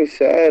just makes me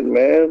sad,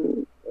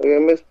 man. Like, I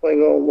miss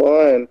playing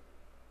online.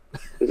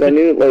 Because I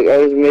knew I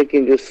was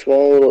making just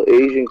small little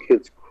Asian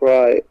kids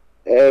cry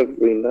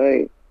every every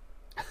night.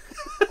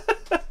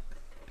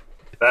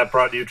 That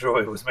brought you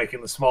joy, was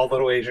making the small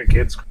little Asian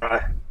kids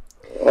cry.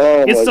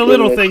 Oh It's my the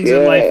little goodness, things yeah.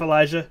 in life,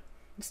 Elijah.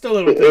 It's the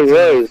little It things. In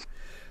life. was.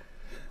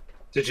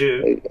 Did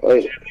you Like,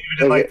 leave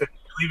it in, like,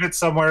 leave it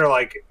somewhere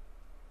like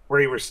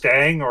where you were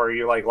staying, or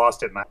you like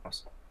lost it in the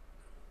house?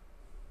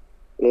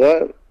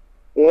 what?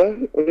 What?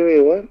 What do you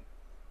mean, what?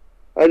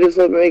 I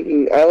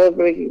love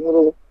making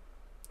little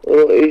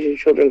Asian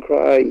children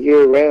cry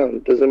year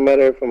round. Doesn't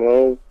matter if I'm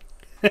home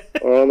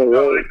or on the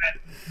road.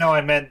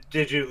 I meant,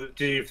 did you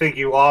think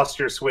you lost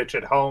your Switch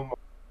at home,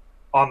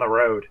 on the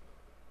road?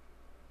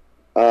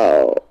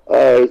 Oh,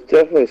 it's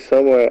definitely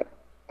somewhere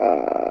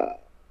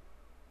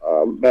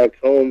back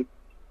home.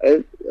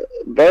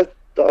 Beth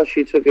thought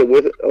she took it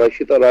with, like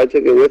she thought I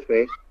took it with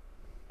me.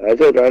 I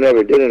told her I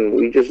never did, and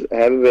we just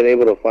haven't been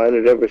able to find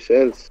it ever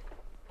since.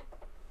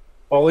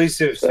 Well, at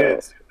least if it's in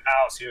the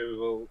house,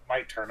 you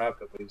might turn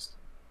up at least.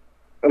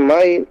 I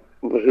might,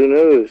 but who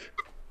knows?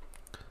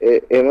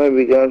 It might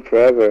be gone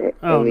forever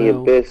Oh, in the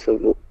no. abyss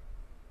of.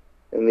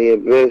 In the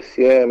abyss,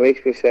 yeah, it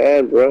makes me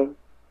sad, bro.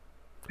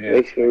 Yeah. It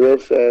makes me real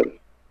sad.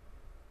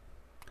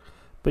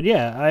 But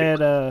yeah, I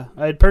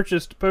had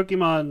purchased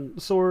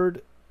Pokemon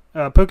Sword,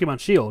 Pokemon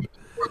Shield,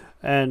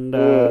 and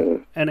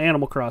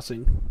Animal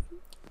Crossing.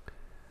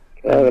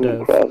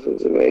 Animal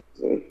Crossing's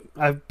amazing.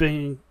 I've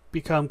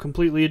become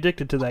completely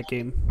addicted to that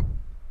game.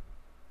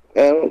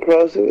 Animal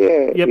Crossing,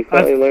 yeah. Yep, You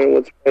finally learn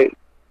what's right.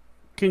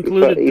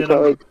 Concluded you that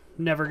finally, I'm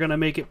never gonna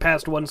make it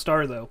past 1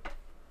 star though.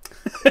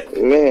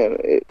 man,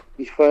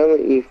 you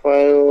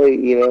finally,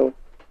 you know,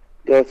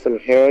 got some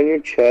hair on your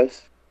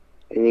chest,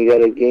 and you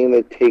got a game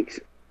that takes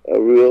a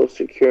real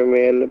secure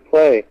man to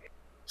play.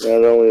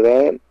 Not only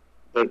that,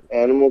 but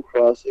Animal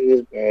Crossing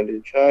is banned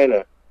in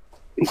China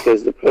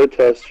because the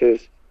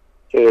protesters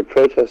started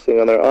protesting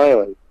on their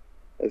island.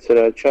 And so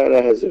now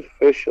China has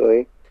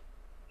officially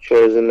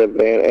chosen to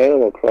ban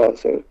Animal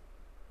Crossing.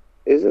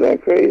 Isn't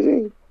that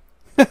crazy?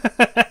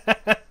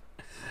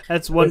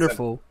 That's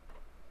wonderful.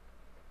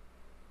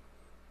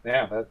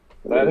 Yeah,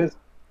 that is.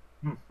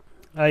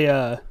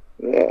 Yeah.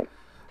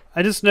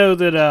 I just know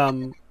that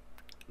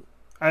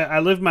I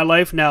live my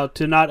life now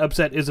to not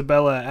upset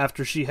Isabella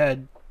after she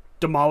had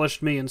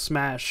demolished me in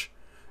Smash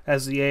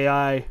as the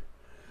AI.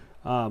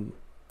 I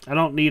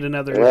don't need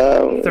another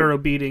thorough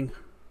beating.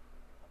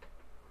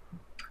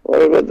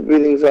 What about the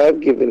beatings I've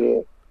given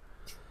you?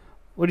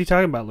 What are you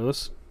talking about,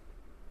 Lewis?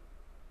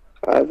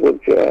 I've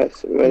whipped your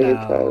ass many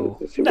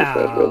times in Super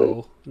Smash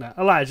Brothers. No,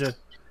 Elijah.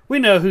 We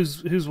know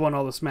who's won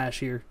all the Smash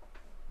here.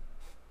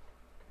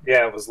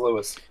 Yeah, it was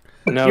Lewis.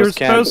 No, You were it's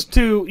Ken. supposed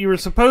to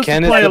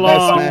Ken play is the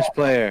along. best Smash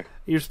player.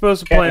 You're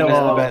supposed to Ken play is Ken is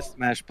the along, best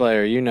Smash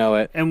player. You know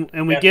it. and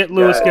we Yeah. get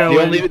Lewis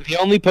going. The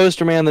only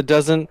poster man that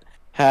doesn't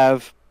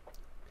have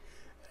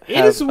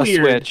It is a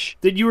weird Switch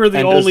that you were the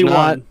and only does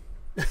not, one.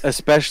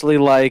 especially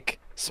like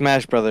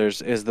Smash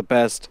Brothers, is the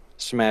best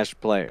Smash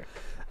player.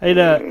 It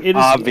is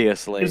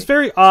Obviously. It's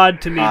very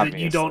odd to me that you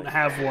Obviously. don't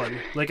have one.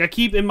 Like I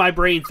keep in my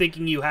brain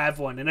thinking you have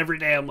one, and every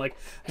day I'm like,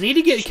 I need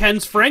to get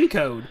Ken's friend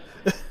code,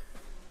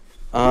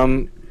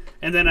 and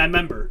then I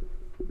remember.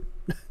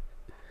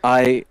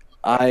 I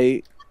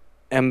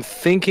am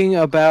thinking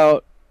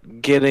about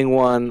getting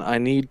one. I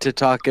need to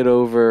talk it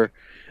over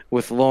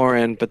with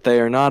Lauren, but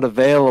they are not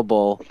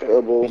available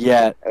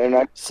yet. And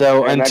I,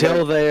 So and I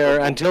until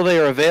gotta- they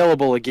are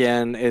available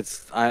again,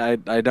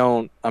 I'm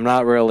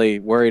not really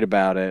worried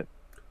about it.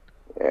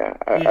 Yeah,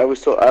 I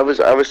was told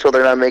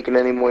they're not making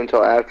any more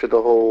until after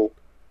the whole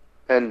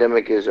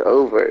pandemic is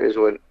over. Is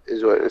what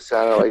it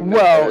sounded like.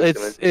 Well,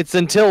 it's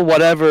until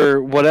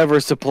whatever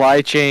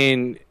supply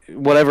chain,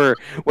 whatever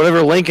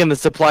link in the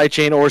supply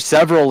chain or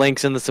several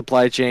links in the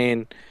supply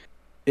chain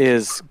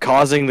is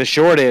causing the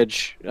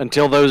shortage.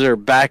 Until those are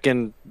back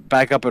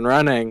up and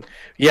running,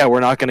 yeah, we're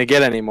not going to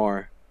get any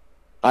more.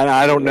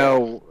 I don't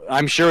know.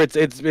 I'm sure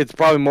it's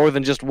probably more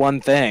than just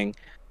one thing.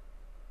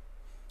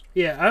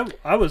 Yeah,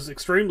 I was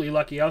extremely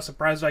lucky. I was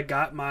surprised I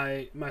got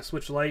my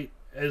Switch Lite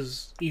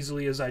as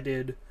easily as I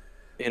did.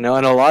 You know,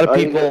 and a lot of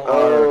people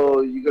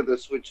you got the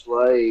Switch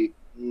Lite.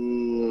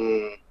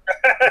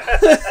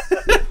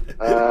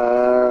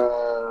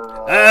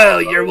 Oh,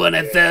 you're one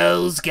of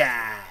those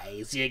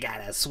guys. You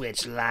got a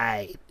Switch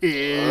Lite. When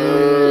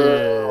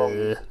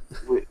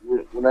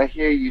I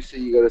hear you say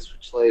you got a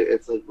Switch Lite,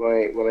 it's like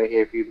when I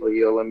hear people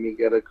yell, "Let me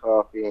get a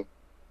coffee,"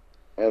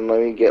 and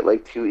let me get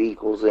like 2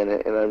 equals in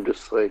it, and I'm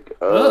just like,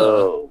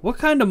 oh. What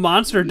kind of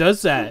monster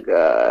does that?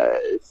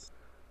 Guys,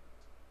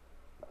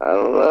 I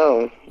don't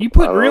know. You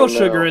put I real don't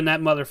sugar know. in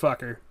that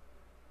motherfucker.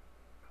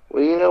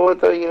 Well, you know what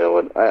though? You know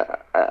what?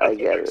 I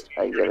get it.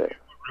 I get it.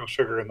 Real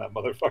sugar in that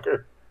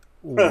motherfucker.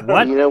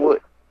 What? You know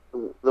what?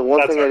 The one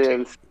That's thing I our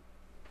didn't.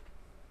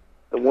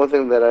 The one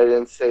thing that I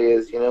didn't say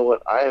is, you know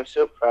what? I am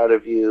so proud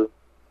of you,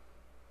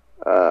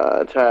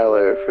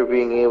 Tyler, for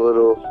being able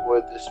to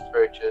afford this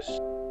purchase.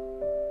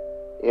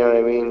 You know what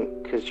I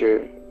mean? Because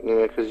you're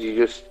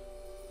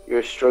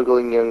a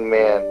struggling young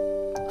man,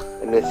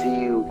 and to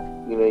see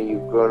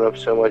you've grown up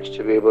so much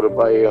to be able to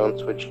buy your own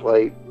Switch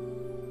Lite.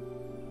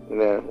 You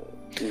know,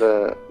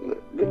 the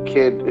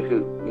kid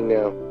who, you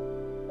know,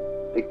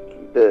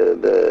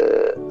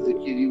 the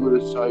kid you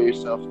would have saw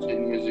yourself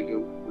 10 years ago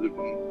would have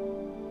been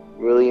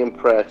really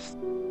impressed.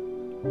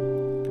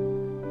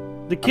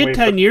 The kid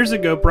 10 years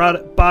ago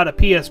bought a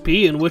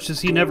PSP and wishes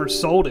he never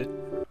sold it.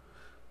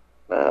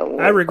 Well,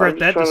 I regret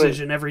that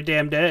decision every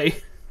damn day.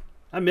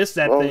 I miss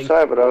that thing. I'm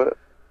sorry, but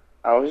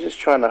I was just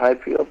trying to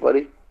hype you up,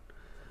 buddy.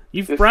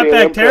 You've brought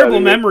back terrible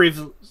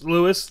memories,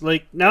 Lewis.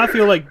 Like, now I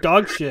feel like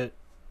dog shit.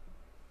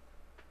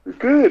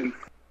 Good.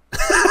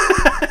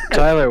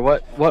 Tyler,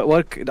 what?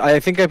 I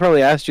think I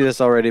probably asked you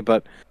this already,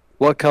 but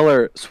what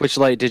color Switch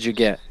Lite did you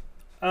get?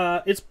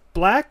 It's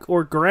black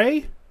or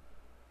gray.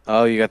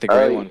 Oh, you got the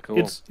gray one.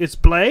 Cool. It's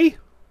Blay.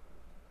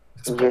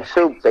 You're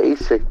so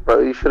basic,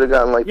 bro. You should have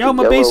gotten like. Yo, I'm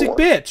a basic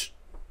bitch.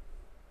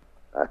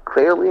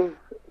 Clearly.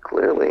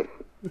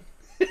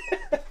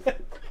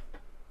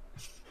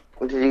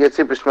 Did you get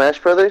Super Smash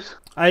Brothers?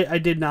 I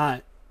did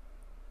not.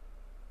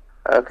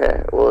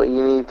 Okay, well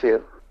you need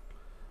to.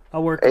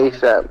 I'll work on it.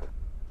 ASAP.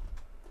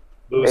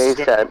 Lewis is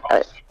gonna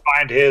ASAP.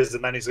 find his,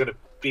 and then he's gonna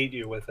beat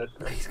you with it.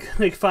 He's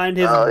gonna find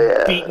his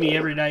and beat me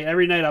every night.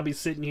 Every night I'll be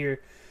sitting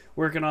here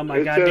working on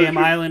my goddamn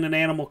island and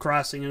Animal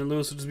Crossing, and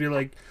Lewis will just be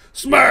like,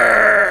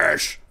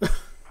 "Smash!"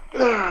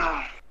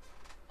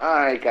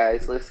 Alright,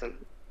 guys, listen.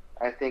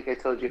 I think I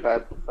told you how I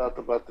felt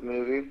about the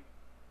movie.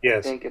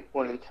 Yes. I think at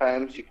point in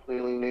times you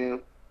clearly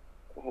knew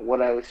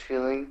what I was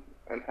feeling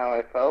and how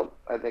I felt.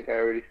 I think I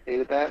already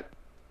stated that.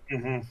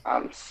 Mm-hmm.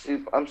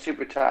 I'm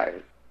super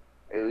tired.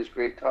 It was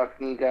great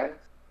talking to you guys.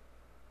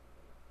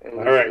 It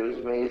was, All right. It was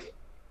amazing.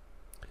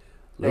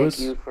 Lewis?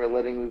 Thank you for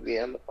letting me be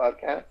on the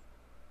podcast.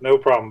 No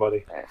problem,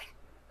 buddy.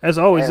 As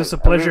always, it's a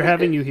pleasure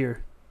having you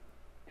here.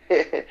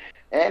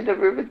 And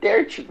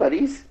arrivederci,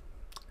 buddies.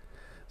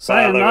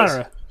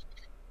 Sayonara.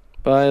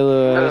 Bye,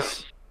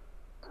 Lewis.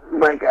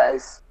 Bye,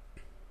 guys.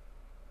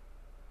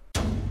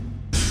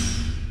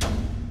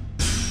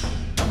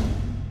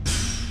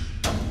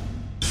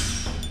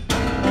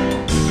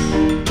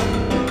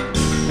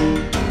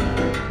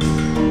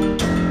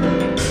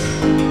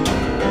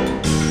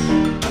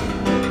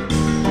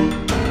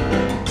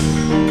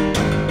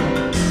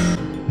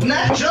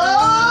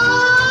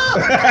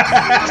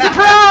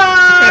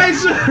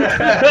 Surprise!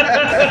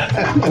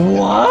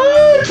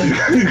 What?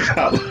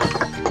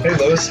 Hey,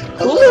 Lewis.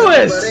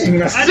 Lewis!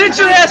 Sit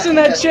your ass in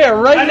that chair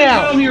right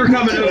now! I didn't know you were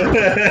coming over.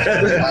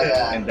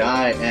 And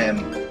I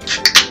am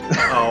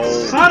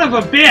Son of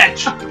a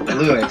bitch!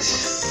 Lewis.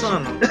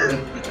 Son of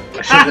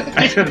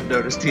I should have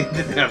noticed he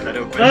didn't have that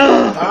open.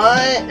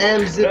 I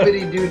am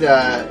Zippity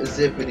Doodah,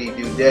 Zippity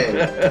Doo Day,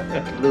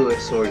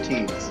 Lewis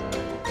Ortiz.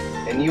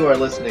 And you are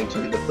listening to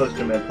the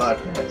Posterman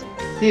Podcast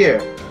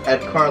here at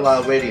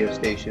Carlisle Radio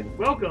Station.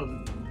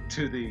 Welcome.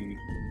 To the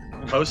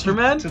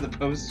Posterman? to the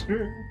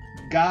poster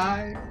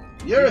guy.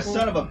 You're a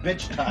son of a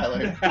bitch,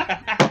 Tyler.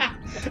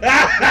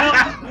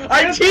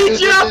 I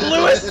teach you up,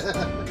 Lewis!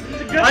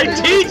 I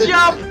teach you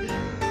up!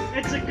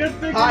 It's a good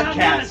thing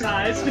Podcast.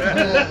 I was about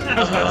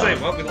to say,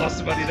 well, we lost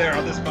somebody there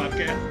on this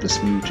podcast. The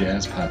Smooth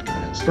Jazz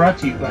Podcast. Brought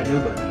to you by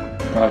nobody.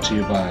 Brought to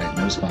you by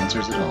no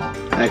sponsors at all.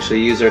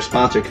 Actually, use our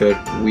sponsor code.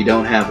 We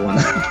don't have one.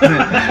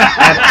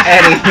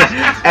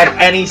 at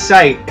any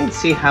site and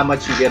see how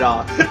much you get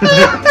off.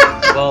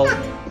 Well,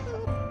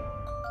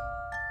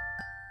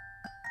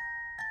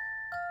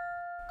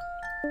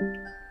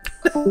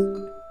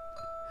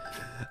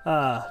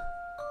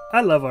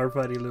 I love our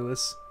buddy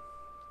Lewis.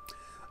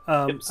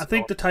 I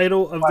think the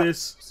title of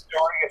this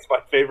Story is my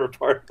favorite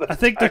part. Of I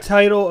think the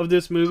title of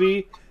this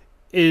movie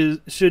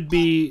should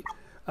be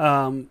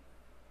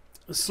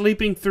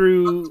Sleeping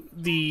Through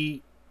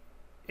the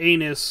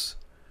Anus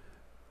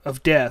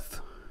of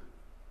Death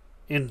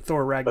in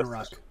Thor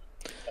Ragnarok.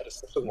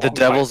 The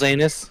Devil's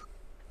Anus.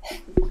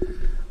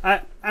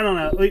 I don't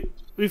know.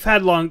 We've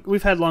had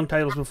long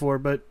titles before,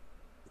 but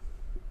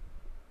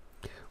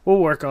we'll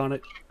work on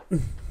it.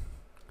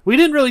 We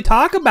didn't really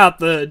talk about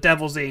the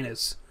Devil's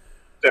Anus.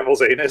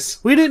 Devil's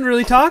Anus. We didn't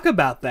really talk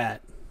about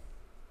that.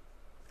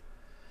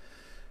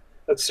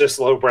 That's just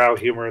lowbrow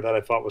humor that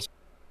I thought was.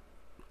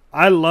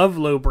 I love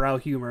lowbrow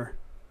humor.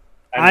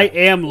 I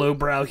am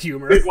lowbrow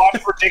humor. We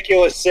watched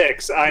Ridiculous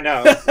 6. I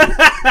know.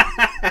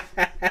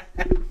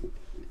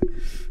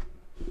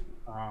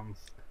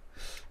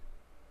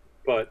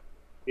 But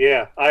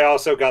yeah, I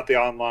also got the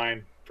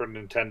online for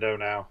Nintendo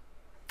now.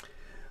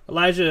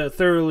 Elijah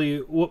thoroughly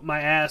whooped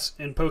my ass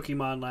in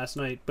Pokemon last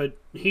night, but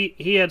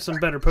he had some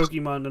better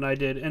Pokemon than I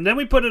did. And then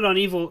we put it on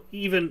even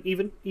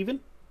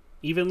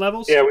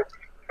levels. Yeah, we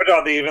put it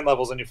on the even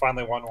levels, and you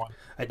finally won one.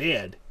 I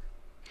did.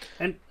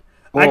 And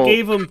Well, I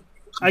gave him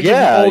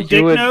yeah, old dick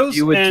you would- nose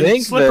you would and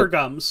think slipper that-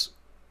 gums.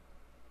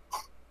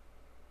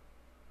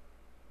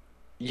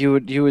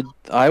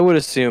 I would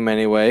assume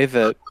anyway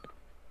that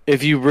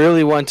if you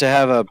really want to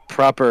have a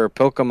proper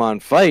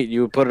Pokemon fight,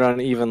 you would put it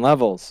on even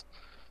levels,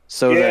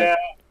 so Yeah, that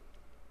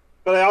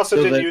but I also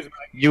so didn't that use.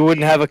 you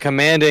wouldn't have a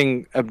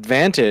commanding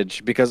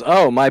advantage because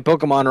my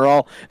Pokemon are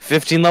all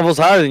 15 levels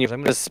higher than you.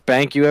 I'm gonna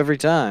spank you every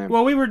time.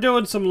 Well, we were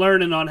doing some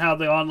learning on how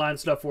the online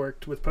stuff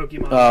worked with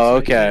Pokemon. Oh,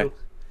 last night, okay. too.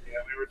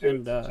 we were doing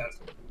And, some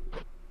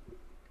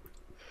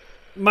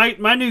testing.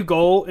 my new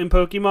goal in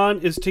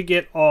Pokemon is to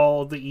get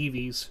all the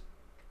Eevees.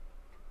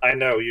 I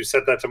know, you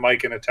said that to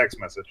Mike in a text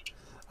message.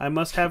 I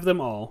must have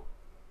them all.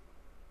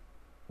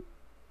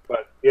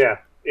 But yeah,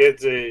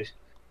 it's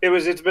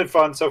been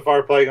fun so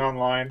far playing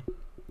online.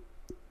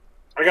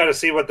 I got to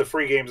see what the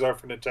free games are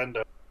for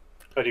Nintendo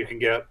that you can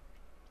get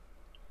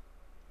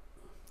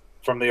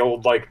from the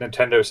old like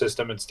Nintendo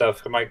system and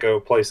stuff. I might go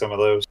play some of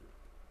those.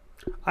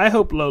 I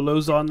hope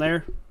Lolo's on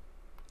there.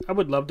 I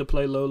would love to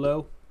play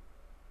Lolo.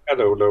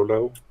 Hello,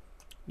 Lolo.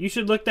 You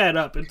should look that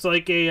up. It's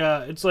like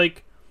it's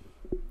like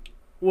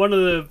one of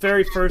the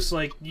very first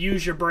like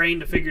use your brain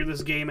to figure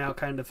this game out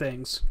kind of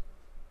things.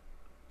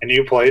 And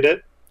you played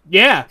it?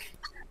 Yeah.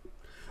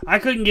 I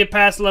couldn't get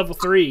past level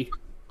 3.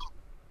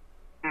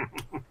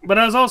 But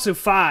I was also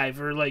 5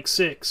 or like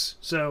 6,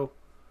 so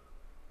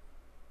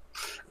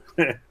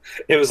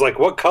It was like,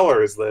 what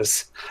color is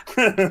this?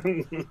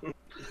 And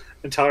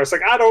Tyler's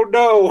like, I don't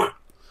know.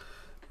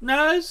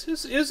 no, it's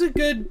a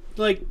good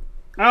like.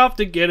 I'll have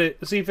to get it,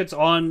 see if it's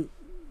on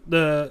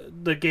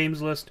the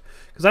games list,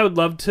 because I would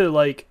love to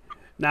like.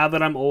 Now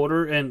that I'm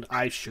older and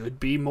I should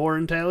be more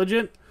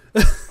intelligent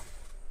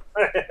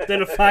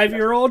than a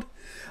 5-year-old,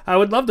 I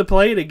would love to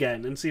play it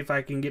again and see if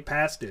I can get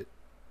past it.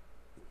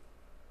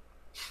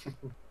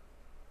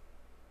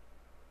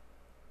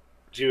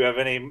 Do you have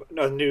any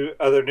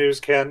other news,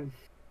 Ken?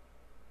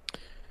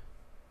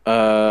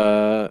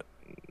 Not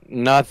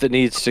that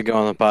needs to go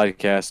on the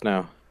podcast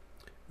now.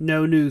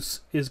 No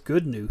news is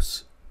good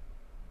news.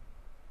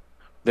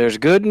 There's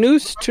good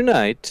news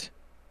tonight.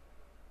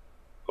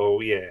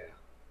 Oh, yeah.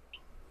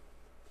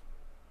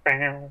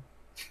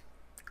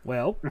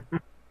 Well,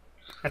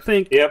 I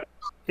think Yep.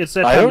 it's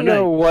that I time don't of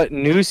know night. what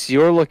noose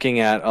you're looking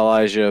at,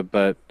 Elijah,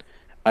 but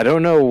I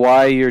don't know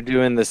why you're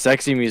doing the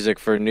sexy music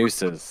for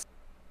nooses.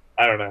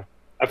 I don't know.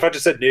 I thought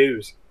you said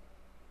news.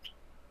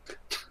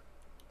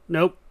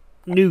 Nope.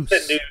 Noose. I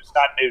said news,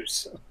 not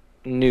noose.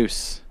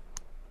 Noose.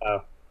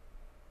 Oh.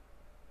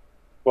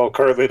 Well,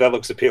 currently that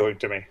looks appealing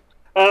to me.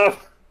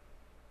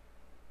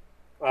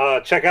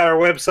 Check out our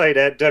website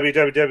at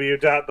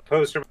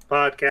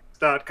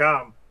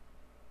www.thepostermanpodcast.com.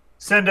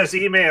 Send us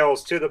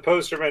emails to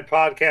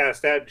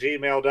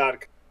thepostermanpodcast@gmail.com.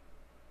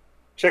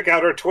 Check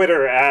out our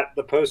Twitter at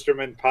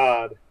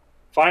thepostermanpod.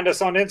 Find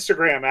us on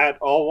Instagram at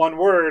all one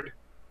word,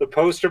 The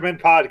Posterman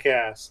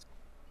Podcast.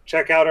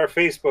 Check out our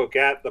Facebook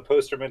at The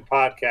Posterman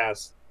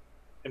Podcast.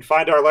 And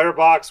find our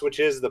letterbox, which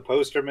is The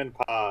Posterman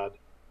Pod.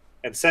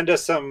 And send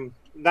us some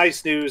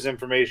nice news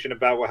information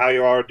about how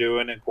you are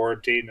doing in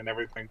quarantine and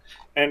everything.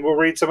 And we'll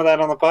read some of that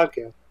on the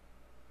podcast.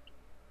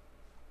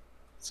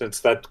 Since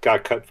that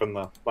got cut from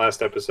the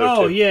last episode,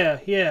 Oh, too.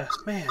 yeah.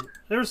 Man,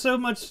 there was so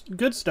much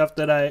good stuff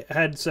that I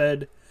had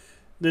said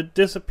that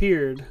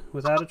disappeared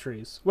without a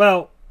trace.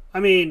 Well, I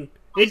mean,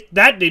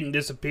 that didn't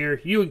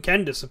disappear. You and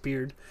Ken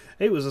disappeared.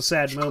 It was a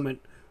sad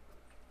moment.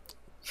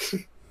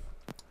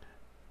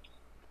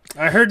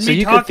 I heard So me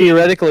you could talking.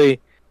 theoretically,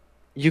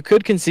 you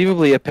could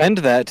conceivably append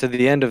that to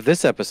the end of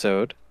this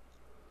episode.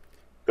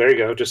 There you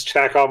go. Just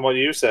check on what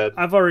you said.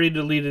 I've already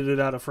deleted it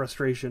out of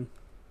frustration.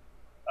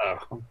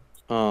 Oh.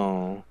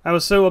 Oh. I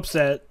was so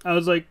upset. I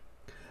was like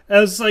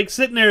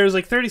sitting there. It was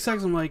like 30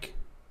 seconds. I'm like,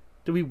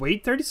 did we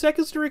wait 30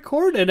 seconds to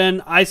record? And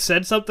then I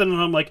said something,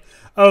 and I'm like,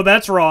 oh,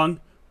 that's wrong.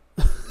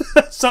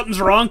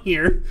 Something's wrong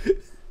here.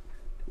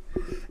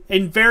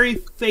 And very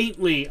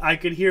faintly, I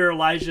could hear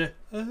Elijah.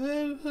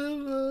 I'm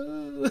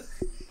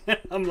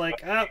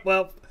like,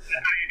 well.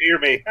 You hear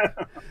me?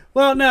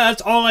 Well, no,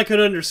 that's all I could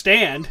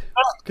understand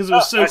because it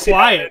was so I see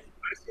quiet.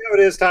 I see how it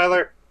is,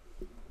 Tyler.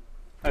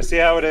 I see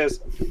how it is.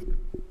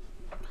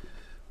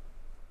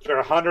 There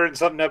are 100 and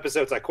something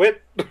episodes. I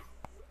quit.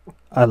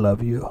 I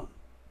love you.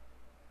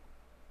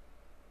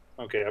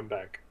 Okay, I'm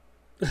back.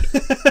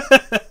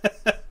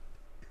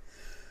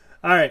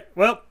 All right.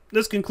 Well,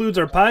 this concludes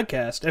our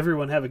podcast.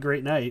 Everyone have a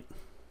great night.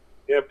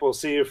 Yep, we'll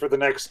see you for the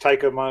next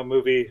Taika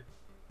movie,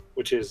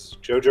 which is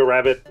Jojo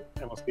Rabbit,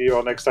 and we'll see you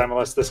all next time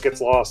unless this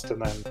gets lost,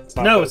 and then it's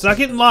not. No, it's not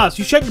getting lost.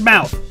 You shut your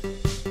mouth.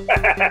 All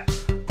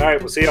right,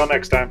 we'll see you all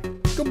next time.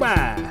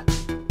 Goodbye.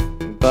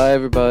 Bye,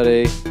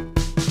 everybody.